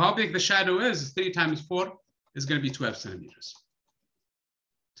 So how big the shadow is 3 times 4 is going to be 12 centimeters.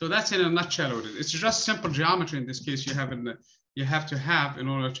 So that's in a nutshell what it is. It's just simple geometry in this case you have to have in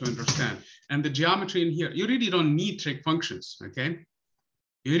order to understand. And the geometry in here, you really don't need trig functions, okay?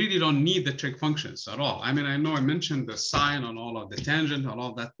 You really don't need the trig functions at all. I mean, I know I mentioned the sine and all of the tangent and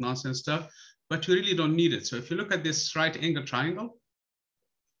all that nonsense stuff, but you really don't need it. So if you look at this right angle triangle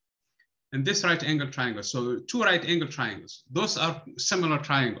and this right angle triangle, so 2 right angle triangles, those are similar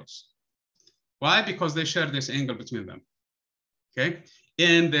triangles. Why? Because they share this angle between them, okay?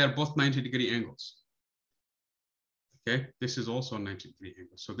 And they're both 90-degree angles. Okay, this is also a 90-degree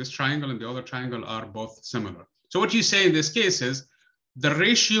angle. So this triangle and the other triangle are both similar. So what you say in this case is the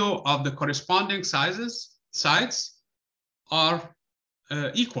ratio of the corresponding sides are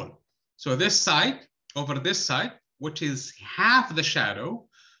equal. So this side over this side, which is half the shadow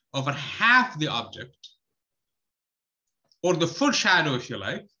over half the object, or the full shadow, if you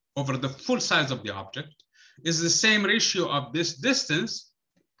like, over the full size of the object, is the same ratio of this distance,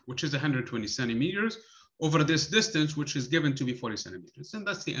 which is 120 centimeters, over this distance, which is given to be 40 centimeters. And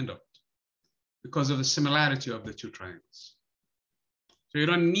that's the end of it, because of the similarity of the 2 triangles. So you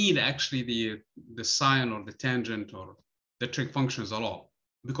don't need actually the sine or the tangent or the trig functions at all,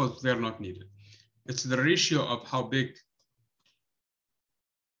 because they're not needed. It's the ratio of how big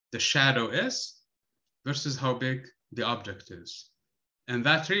the shadow is versus how big the object is. And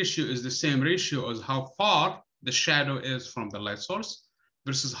that ratio is the same ratio as how far the shadow is from the light source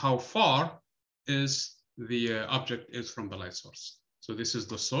versus how far is the object is from the light source. So this is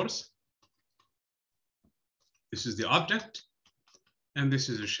the source, this is the object, and this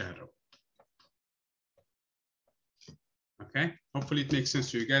is the shadow. Okay, hopefully it makes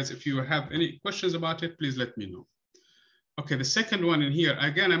sense to you guys. If you have any questions about it, please let me know. Okay, the second one in here,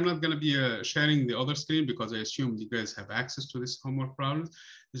 again, I'm not going to be sharing the other screen because I assume you guys have access to this homework problem.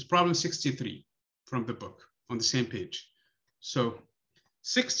 This is problem 63 from the book on the same page. So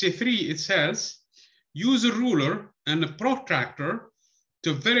 63, it says, use a ruler and a protractor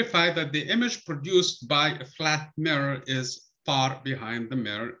to verify that the image produced by a flat mirror is far behind the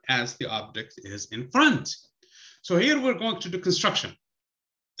mirror as the object is in front. So here we're going to do construction.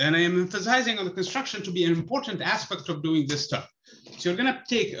 And I am emphasizing on the construction to be an important aspect of doing this stuff. So you're going to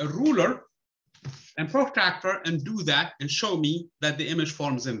take a ruler and protractor and do that and show me that the image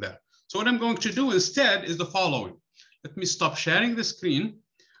forms in there. So what I'm going to do instead is the following. Let me stop sharing the screen.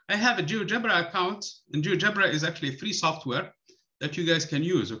 I have a GeoGebra account, and GeoGebra is actually free software that you guys can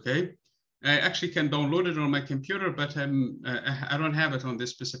use, okay? I actually can download it on my computer, but I don't have it on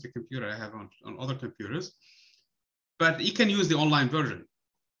this specific computer. I have it on other computers. But you can use the online version.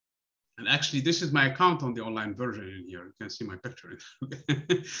 And actually, this is my account on the online version in here. You can see my picture.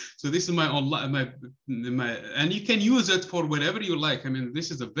 So this is my online, and you can use it for whatever you like. I mean,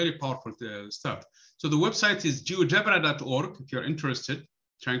 this is a very powerful stuff. So the website is geogebra.org if you're interested,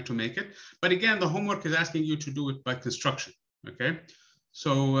 trying to make it. But again, the homework is asking you to do it by construction, okay?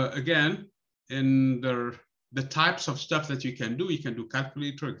 So again, in the types of stuff that you can do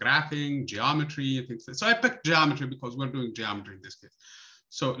calculator, graphing, geometry, and things. So I picked geometry because we're doing geometry in this case.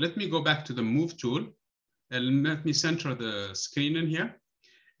 So let me go back to the move tool and let me center the screen in here.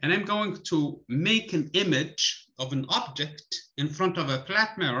 And I'm going to make an image of an object in front of a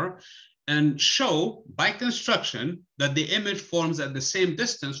flat mirror and show by construction that the image forms at the same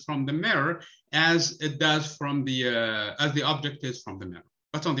distance from the mirror as it does from as the object is from the mirror,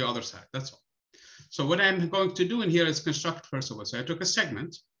 but on the other side, that's all. So what I'm going to do in here is construct first of all. So I took a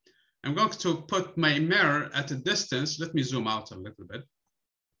segment. I'm going to put my mirror at a distance. Let me zoom out a little bit.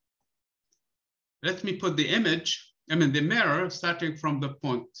 Let me put the image, the mirror starting from the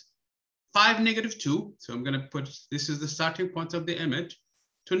point 5, -2. So I'm going to put, this is the starting point of the image,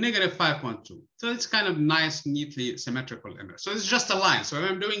 to -5.2. So it's kind of nice, neatly symmetrical image. So it's just a line. So if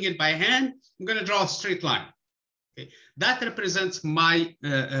I'm doing it by hand, I'm going to draw a straight line. Okay, that represents my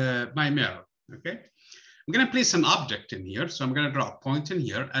my mirror. Okay, I'm going to place an object in here. So I'm going to draw a point in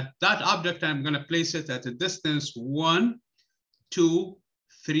here. At that object, I'm going to place it at a distance 1, 2,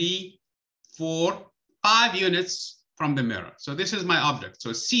 3, 4, 5 units from the mirror. So this is my object.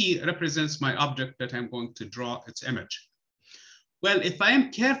 So C represents my object that I'm going to draw its image. Well, if I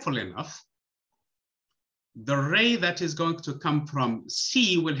am careful enough, the ray that is going to come from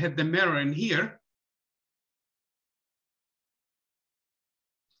C will hit the mirror in here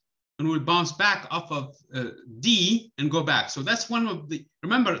and will bounce back off of D and go back. So that's one of the,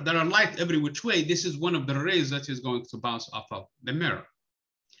 remember, there are light every which way. This is one of the rays that is going to bounce off of the mirror.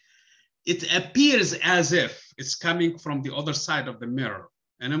 It appears as if it's coming from the other side of the mirror.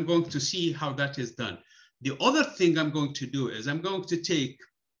 And I'm going to see how that is done. The other thing I'm going to do is I'm going to take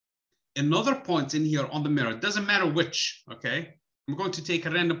another point in here on the mirror. It doesn't matter which, okay? I'm going to take a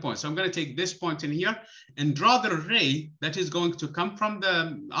random point. So I'm going to take this point in here and draw the ray that is going to come from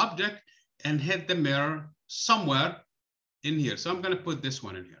the object and hit the mirror somewhere in here. So I'm going to put this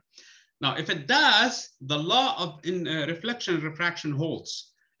one in here. Now, if it does, the law of reflection and refraction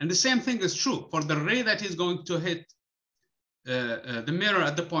holds. And the same thing is true for the ray that is going to hit the mirror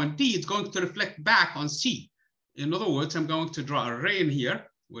at the point D. It's going to reflect back on C. In other words, I'm going to draw a ray in here.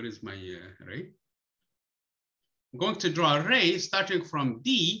 Where is my ray? I'm going to draw a ray starting from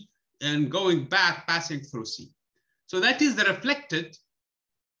D and going back, passing through C. So that is the reflected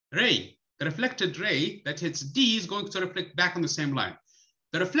ray. The reflected ray that hits D is going to reflect back on the same line.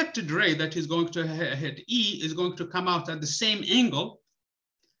 The reflected ray that is going to hit E is going to come out at the same angle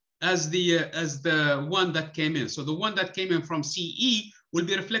as the one that came in. So the one that came in from CE will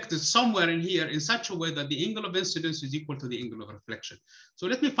be reflected somewhere in here in such a way that the angle of incidence is equal to the angle of reflection. So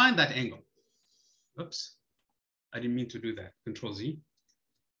let me find that angle. Oops, I didn't mean to do that. Control Z.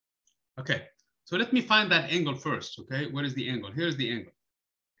 Okay, so let me find that angle first, okay? Where is the angle? Here's the angle.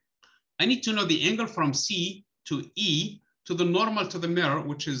 I need to know the angle from C to E to the normal to the mirror,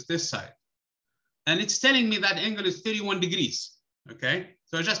 which is this side. And it's telling me that angle is 31 degrees, okay?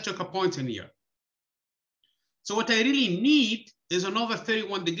 So I just took a point in here. So what I really need is another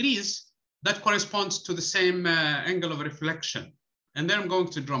 31 degrees that corresponds to the same angle of reflection. And then I'm going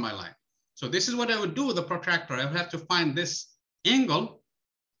to draw my line. So this is what I would do with a protractor. I would have to find this angle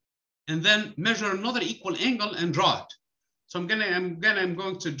and then measure another equal angle and draw it. So I'm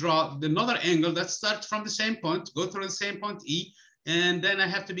going to draw another angle that starts from the same point, go through the same point E, and then I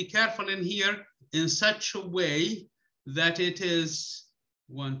have to be careful in here in such a way that it is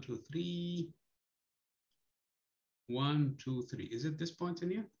 1, 2, 3. 1, 2, 3. Is it this point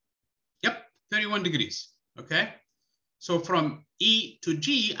in here? Yep, 31 degrees. Okay. So from E to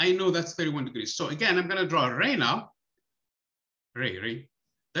G, I know that's 31 degrees. So again, I'm going to draw a ray now. Ray.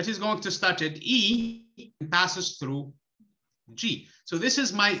 That is going to start at E and passes through G. So this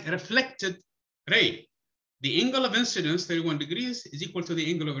is my reflected ray. The angle of incidence, 31 degrees, is equal to the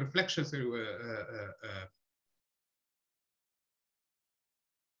angle of reflection,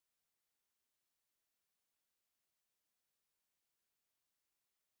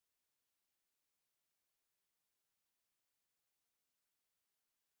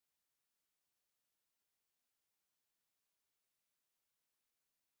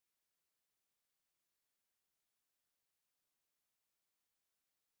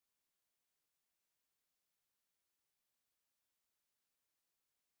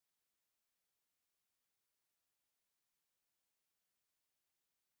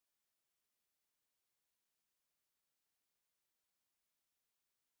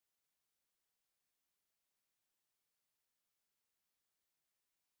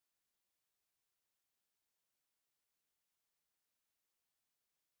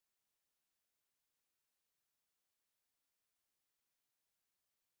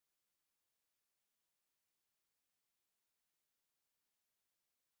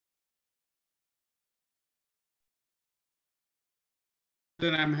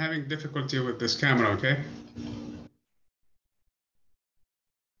 Then I'm having difficulty with this camera, okay?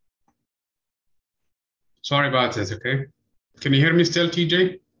 Sorry about this, okay? Can you hear me still,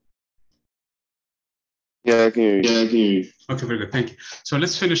 TJ? Yeah, I can hear you. Okay, very good, thank you. So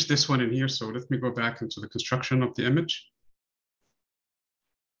let's finish this one in here. So let me go back into the construction of the image.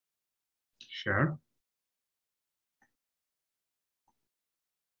 Share.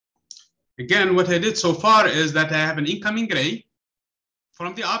 Again, what I did so far is that I have an incoming ray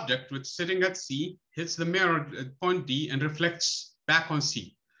from the object which is sitting at C, hits the mirror at point D and reflects back on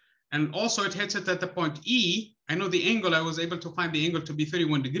C. And also it hits it at the point E. I know the angle, I was able to find the angle to be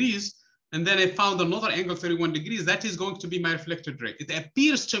 31 degrees. And then I found another angle 31 degrees. That is going to be my reflected ray. It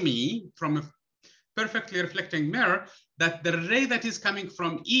appears to me from a perfectly reflecting mirror that the ray that is coming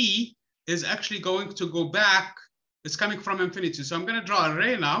from E is actually going to go back. It's coming from infinity. So I'm going to draw a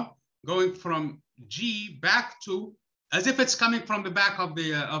ray now going from G back to, as if it's coming from the back of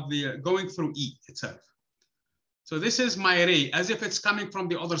the going through E itself. So this is my ray, as if it's coming from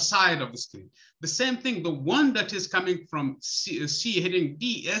the other side of the screen. The same thing, the one that is coming from C hitting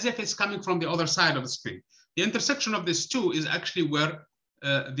D, as if it's coming from the other side of the screen. The intersection of these two is actually where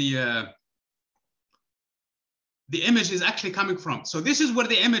the image is actually coming from. So this is where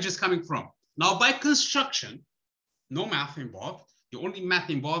the image is coming from. Now by construction, no math involved. The only math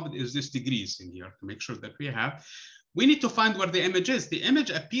involved is this degrees in here to make sure that we have. We need to find where the image is. The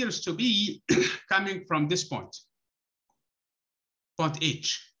image appears to be coming from this point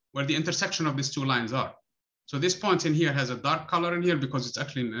H, where the intersection of these two lines are. So this point in here has a dark color in here because it's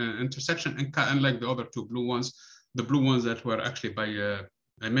actually an intersection, and unlike the other two blue ones, the blue ones that were actually by,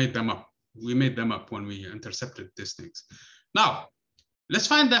 I made them up. We made them up when we intercepted these things. Now, let's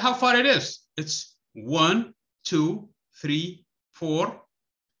find out how far it is. It's 1, 2, 3, 4.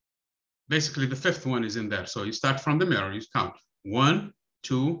 Basically, the fifth one is in there. So you start from the mirror, you count 1,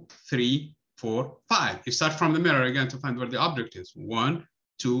 2, 3, 4, 5. You start from the mirror again to find where the object is. 1,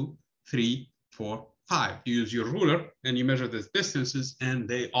 2, 3, 4, 5. You use your ruler and you measure the distances, and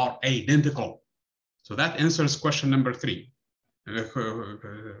they are identical. So that answers question number 3.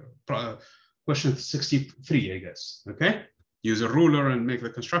 Question 63, I guess. Okay. Use a ruler and make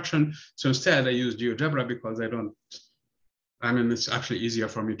the construction. So instead, I use GeoGebra because it's actually easier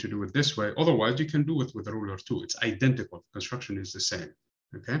for me to do it this way. Otherwise, you can do it with a ruler too. It's identical. The construction is the same.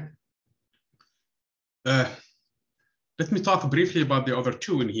 Okay. Let me talk briefly about the other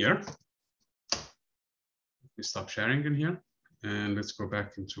two in here. Let me stop sharing in here. And let's go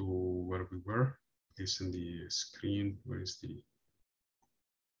back into where we were. It's in the screen. Where is the...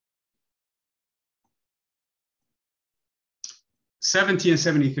 '70 and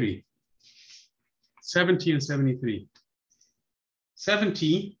 '73. 70 and '73.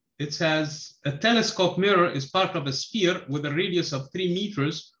 70, it says a telescope mirror is part of a sphere with a radius of 3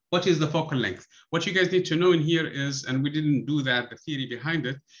 meters. What is the focal length? What you guys need to know in here is, and we didn't do that, the theory behind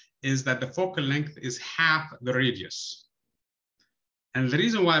it, is that the focal length is half the radius. And the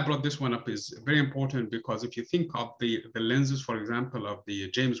reason why I brought this one up is very important because if you think of the lenses, for example, of the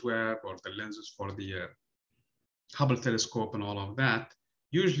James Webb or the lenses for the Hubble telescope and all of that,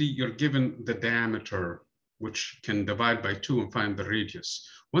 usually you're given the diameter, which can divide by 2 and find the radius.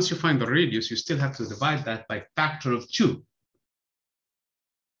 Once you find the radius, you still have to divide that by factor of 2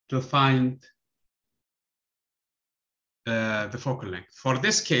 to find the focal length. For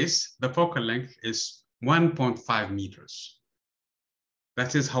this case, the focal length is 1.5 meters.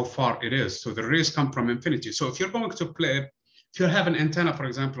 That is how far it is. So the rays come from infinity. So if you're going to if you have an antenna, for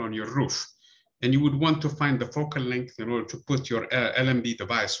example, on your roof, and you would want to find the focal length in order to put your LMB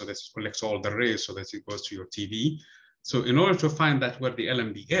device so that it collects all the rays so that it goes to your TV. So in order to find that where the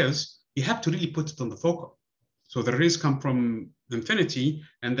LMB is, you have to really put it on the focal. So the rays come from infinity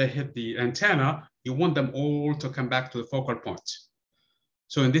and they hit the antenna. You want them all to come back to the focal point.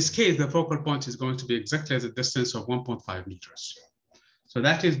 So in this case, the focal point is going to be exactly at a distance of 1.5 meters. So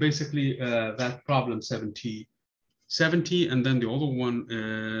that is basically that problem 70. And then the other one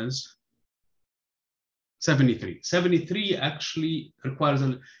is 73. 73 actually requires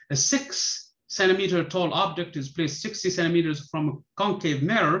a 6 centimeter tall object is placed 60 centimeters from a concave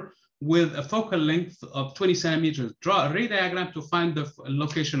mirror with a focal length of 20 centimeters. Draw a ray diagram to find the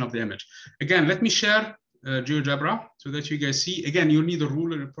location of the image. Again, let me share GeoGebra so that you guys see. Again, you need a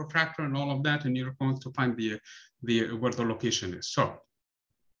ruler, a protractor, and all of that, and you're going to find where the location is. So,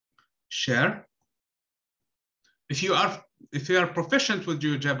 share. If you are proficient with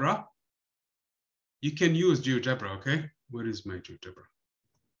GeoGebra, you can use GeoGebra, okay? Where is my GeoGebra?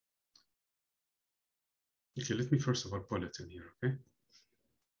 Okay, let me first of all pull it in here, okay?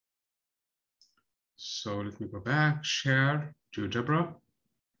 So let me go back, share, GeoGebra.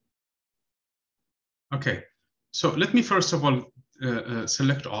 Okay, so let me first of all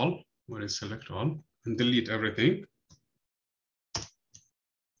select all. Where is select all? And delete everything.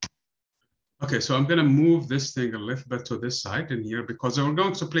 Okay, so I'm gonna move this thing a little bit to this side in here because we're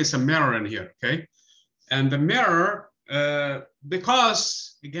going to place a mirror in here, okay? And the mirror,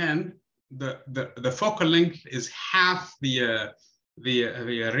 because again, the focal length is half the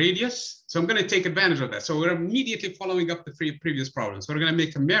radius. So I'm going to take advantage of that. So we're immediately following up the previous problems. So we're going to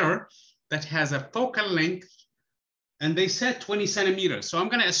make a mirror that has a focal length and they said 20 centimeters. So I'm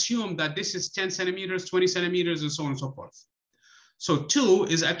going to assume that this is 10 centimeters, 20 centimeters, and so on and so forth. So 2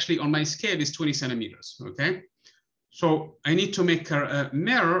 is actually on my scale is 20 centimeters, okay? So I need to make a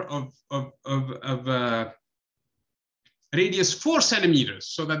mirror of radius 4 centimeters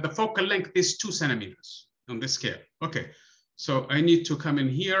so that the focal length is 2 centimeters on this scale. Okay, so I need to come in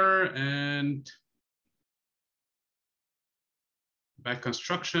here and by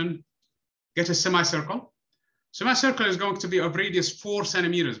construction, get a semicircle. Semicircle is going to be of radius 4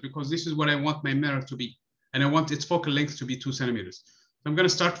 centimeters because this is what I want my mirror to be. And I want its focal length to be 2 centimeters. So I'm going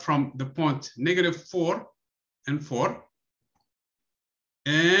to start from the point -4 and 4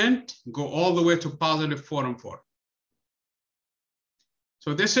 and go all the way to +4 and 4.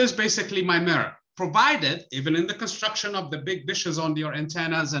 So this is basically my mirror, provided even in the construction of the big dishes on your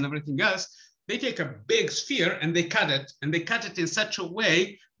antennas and everything else, they take a big sphere and they cut it in such a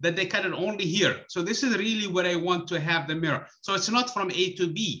way that they cut it only here. So this is really where I want to have the mirror. So it's not from A to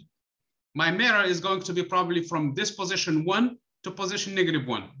B. My mirror is going to be probably from this position 1 to position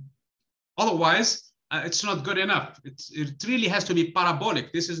 -1. Otherwise, it's not good enough. It really has to be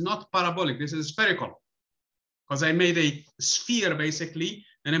parabolic. This is not parabolic, this is spherical. Because I made a sphere basically,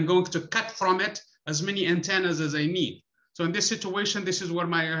 and I'm going to cut from it as many antennas as I need. So in this situation, this is where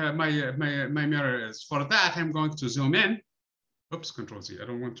my mirror is. For that, I'm going to zoom in. Oops, Control Z, I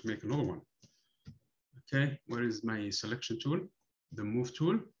don't want to make another one. Okay, where is my selection tool? The move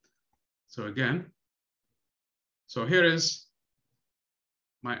tool. So again, so here is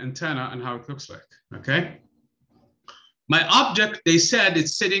my antenna and how it looks like, okay? My object, they said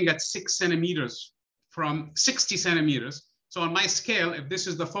it's sitting at 6 centimeters from 60 centimeters. So on my scale, if this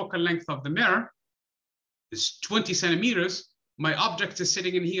is the focal length of the mirror, is 20 centimeters, my object is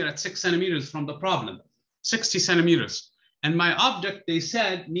sitting in here at 6 centimeters from the problem, 60 centimeters. And my object, they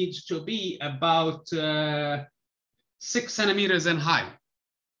said, needs to be about 6 centimeters in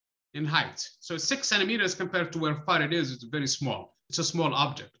height. So 6 centimeters compared to where far it is, it's very small. It's a small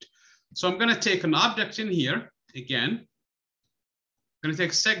object. So I'm going to take an object in here again. I'm going to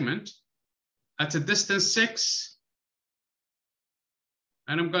take a segment at a distance 6,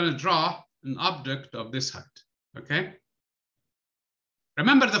 and I'm going to draw an object of this height. Okay.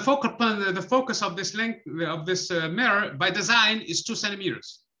 Remember, the focal point, the focus of this length of this mirror by design is 2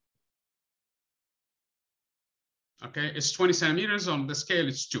 centimeters. Okay, it's 20 centimeters on the scale.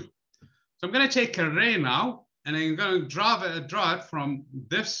 It's 2. So I'm going to take a ray now, and I'm going to draw it from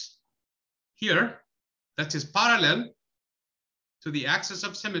this here that is parallel to the axis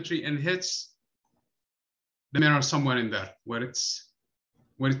of symmetry and hits the mirror somewhere in there where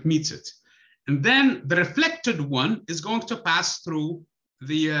it meets it. And then the reflected one is going to pass through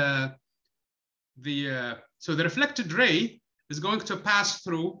so the reflected ray is going to pass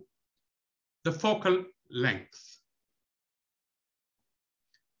through the focal length.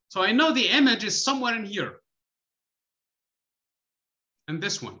 So I know the image is somewhere in here. And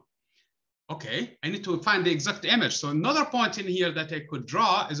this one. Okay, I need to find the exact image. So another point in here that I could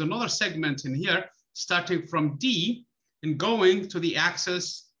draw is another segment in here, starting from D and going to the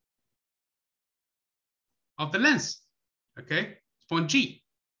axis of the lens. Okay, point G.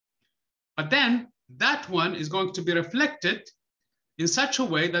 But then that one is going to be reflected in such a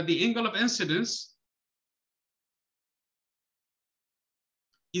way that the angle of incidence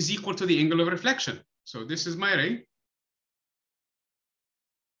is equal to the angle of reflection. So this is my ray.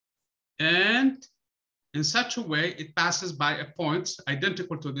 And in such a way, it passes by a point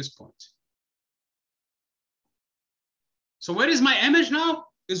identical to this point. So where is my image now?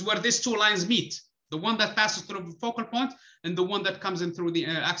 Is where these two lines meet. The one that passes through the focal point and the one that comes in through the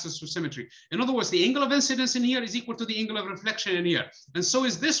axis of symmetry. In other words, the angle of incidence in here is equal to the angle of reflection in here. And so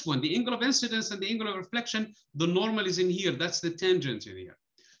is this one. The angle of incidence and the angle of reflection, the normal is in here. That's the tangent in here.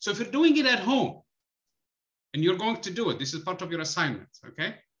 So if you're doing it at home, and you're going to do it, this is part of your assignment,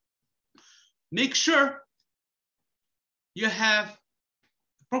 okay? Make sure you have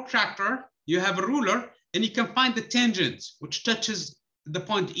a protractor, you have a ruler, and you can find the tangent, which touches the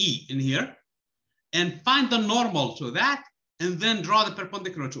point E in here, and find the normal to that, and then draw the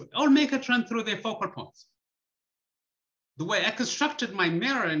perpendicular to it, or make a trend through the focal points. The way I constructed my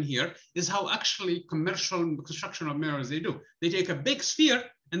mirror in here is how actually commercial construction of mirrors they do. They take a big sphere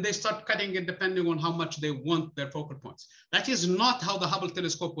and they start cutting it depending on how much they want their focal points. That is not how the Hubble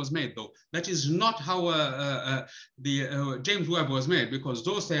telescope was made, though. That is not how James Webb was made, because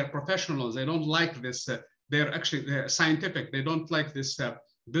those, they are professionals. They don't like this. They're scientific. They don't like this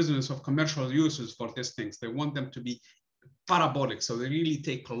business of commercial uses for these things. They want them to be parabolic. So they really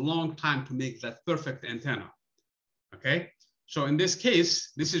take a long time to make that perfect antenna. Okay. So in this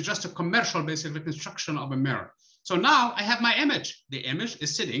case, this is just a commercial basically construction of a mirror. So now I have my image. The image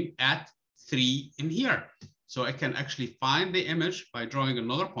is sitting at 3 in here. So I can actually find the image by drawing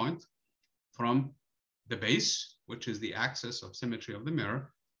another point from the base, which is the axis of symmetry of the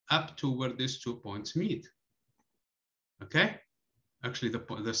mirror, up to where these 2 points meet. Okay? Actually,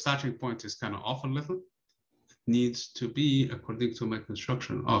 the starting point is kind of off a little. It needs to be, according to my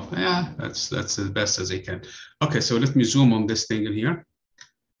construction, off. Yeah, that's as best as I can. Okay, so let me zoom on this thing in here.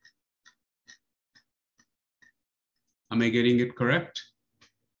 Am I getting it correct?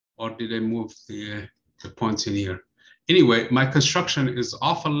 Or did I move the points in here? Anyway, my construction is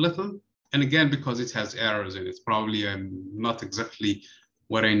off a little. And again, because it has errors in it, probably I'm not exactly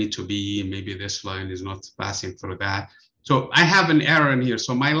where I need to be. Maybe this line is not passing through that. So I have an error in here.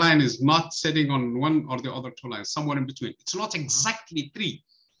 So my line is not sitting on one or the other two lines, somewhere in between. It's not exactly 3.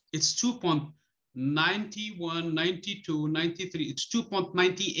 It's 2.91, 92, 93. It's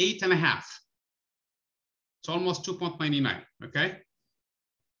 2.98 and a half. It's almost 2.99, okay?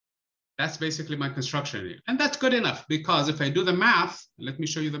 That's basically my construction here. And that's good enough because if I do the math, let me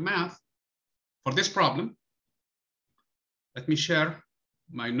show you the math for this problem. Let me share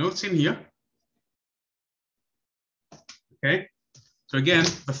my notes in here. Okay, so again,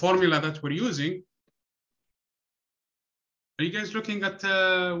 the formula that we're using, are you guys looking at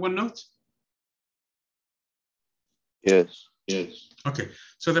OneNote? Yes, yes. Okay,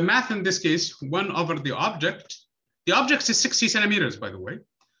 so the math in this case, 1 over the object is 60 centimeters, by the way,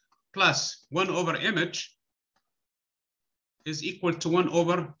 plus 1 over image is equal to 1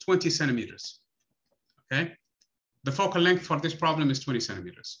 over 20 centimeters, okay? The focal length for this problem is 20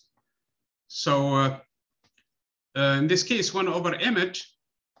 centimeters. So in this case, 1 over image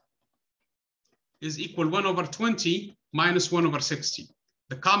is equal 1 over 20 minus 1 over 60.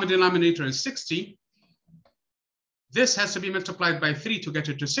 The common denominator is 60. This has to be multiplied by 3 to get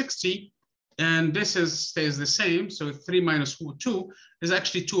it to 60. And this stays the same. So 3 minus 2 is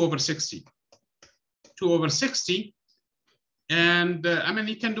actually 2 over 60. 2 over 60. And I mean,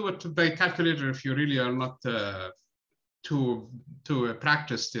 you can do it by calculator if you really are not too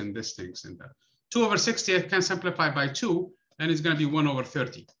practiced in these things. 2 over 60, I can simplify by 2, and it's going to be 1 over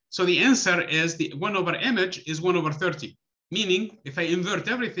 30. So the answer is the 1 over image is 1 over 30, meaning if I invert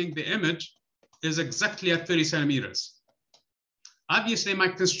everything, the image is exactly at 30 centimeters. Obviously, my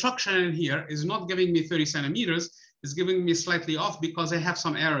construction in here is not giving me 30 centimeters, it's giving me slightly off because I have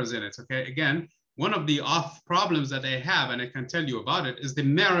some errors in it, okay? Again, one of the off problems that I have, and I can tell you about it, is the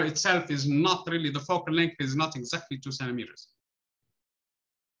mirror itself is not really, the focal length is not exactly 2 centimeters.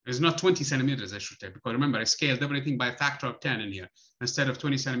 It's not 20 centimeters, I should say, because remember, I scaled everything by a factor of 10 in here. Instead of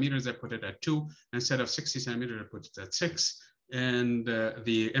 20 centimeters, I put it at 2. Instead of 60 centimeters, I put it at 6. And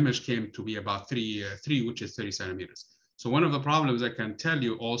the image came to be about 3, which is 30 centimeters. So one of the problems I can tell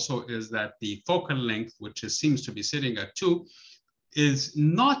you also is that the focal length, which seems to be sitting at 2, is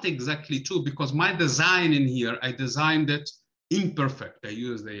not exactly 2 because my design in here, I designed it imperfect. I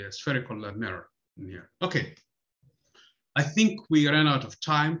used a spherical mirror in here. Okay. I think we ran out of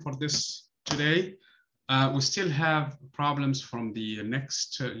time for this today. We still have problems from the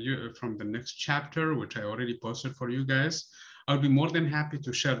next chapter, which I already posted for you guys. I'll be more than happy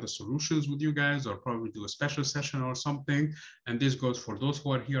to share the solutions with you guys, or probably do a special session or something. And this goes for those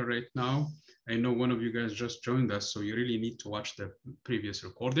who are here right now. I know one of you guys just joined us, so you really need to watch the previous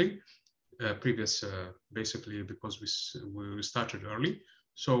recording, basically because we started early.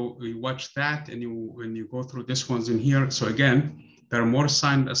 So you watch that, and when you go through this ones in here. So again, there are more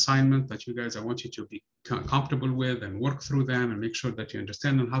assignment that you guys, I want you to be comfortable with and work through them and make sure that you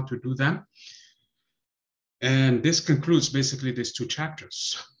understand on how to do them. And this concludes basically these 2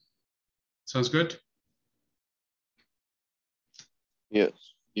 chapters. Sounds good? Yes,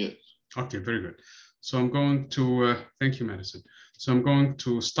 yes. Okay, very good. So I'm going to, thank you, Madison. So I'm going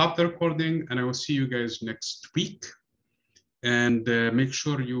to stop the recording, and I will see you guys next week. And make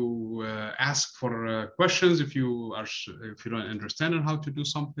sure you ask for questions if you don't understand how to do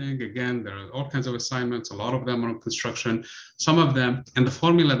something. Again, there are all kinds of assignments. A lot of them are on construction. Some of them, and the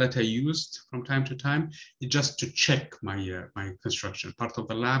formula that I used from time to time is just to check my my construction. Part of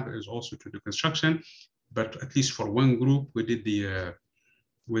the lab is also to do construction, but at least for one group, we did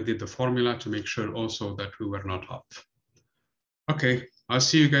the formula to make sure also that we were not off. Okay, I'll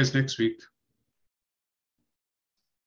see you guys next week.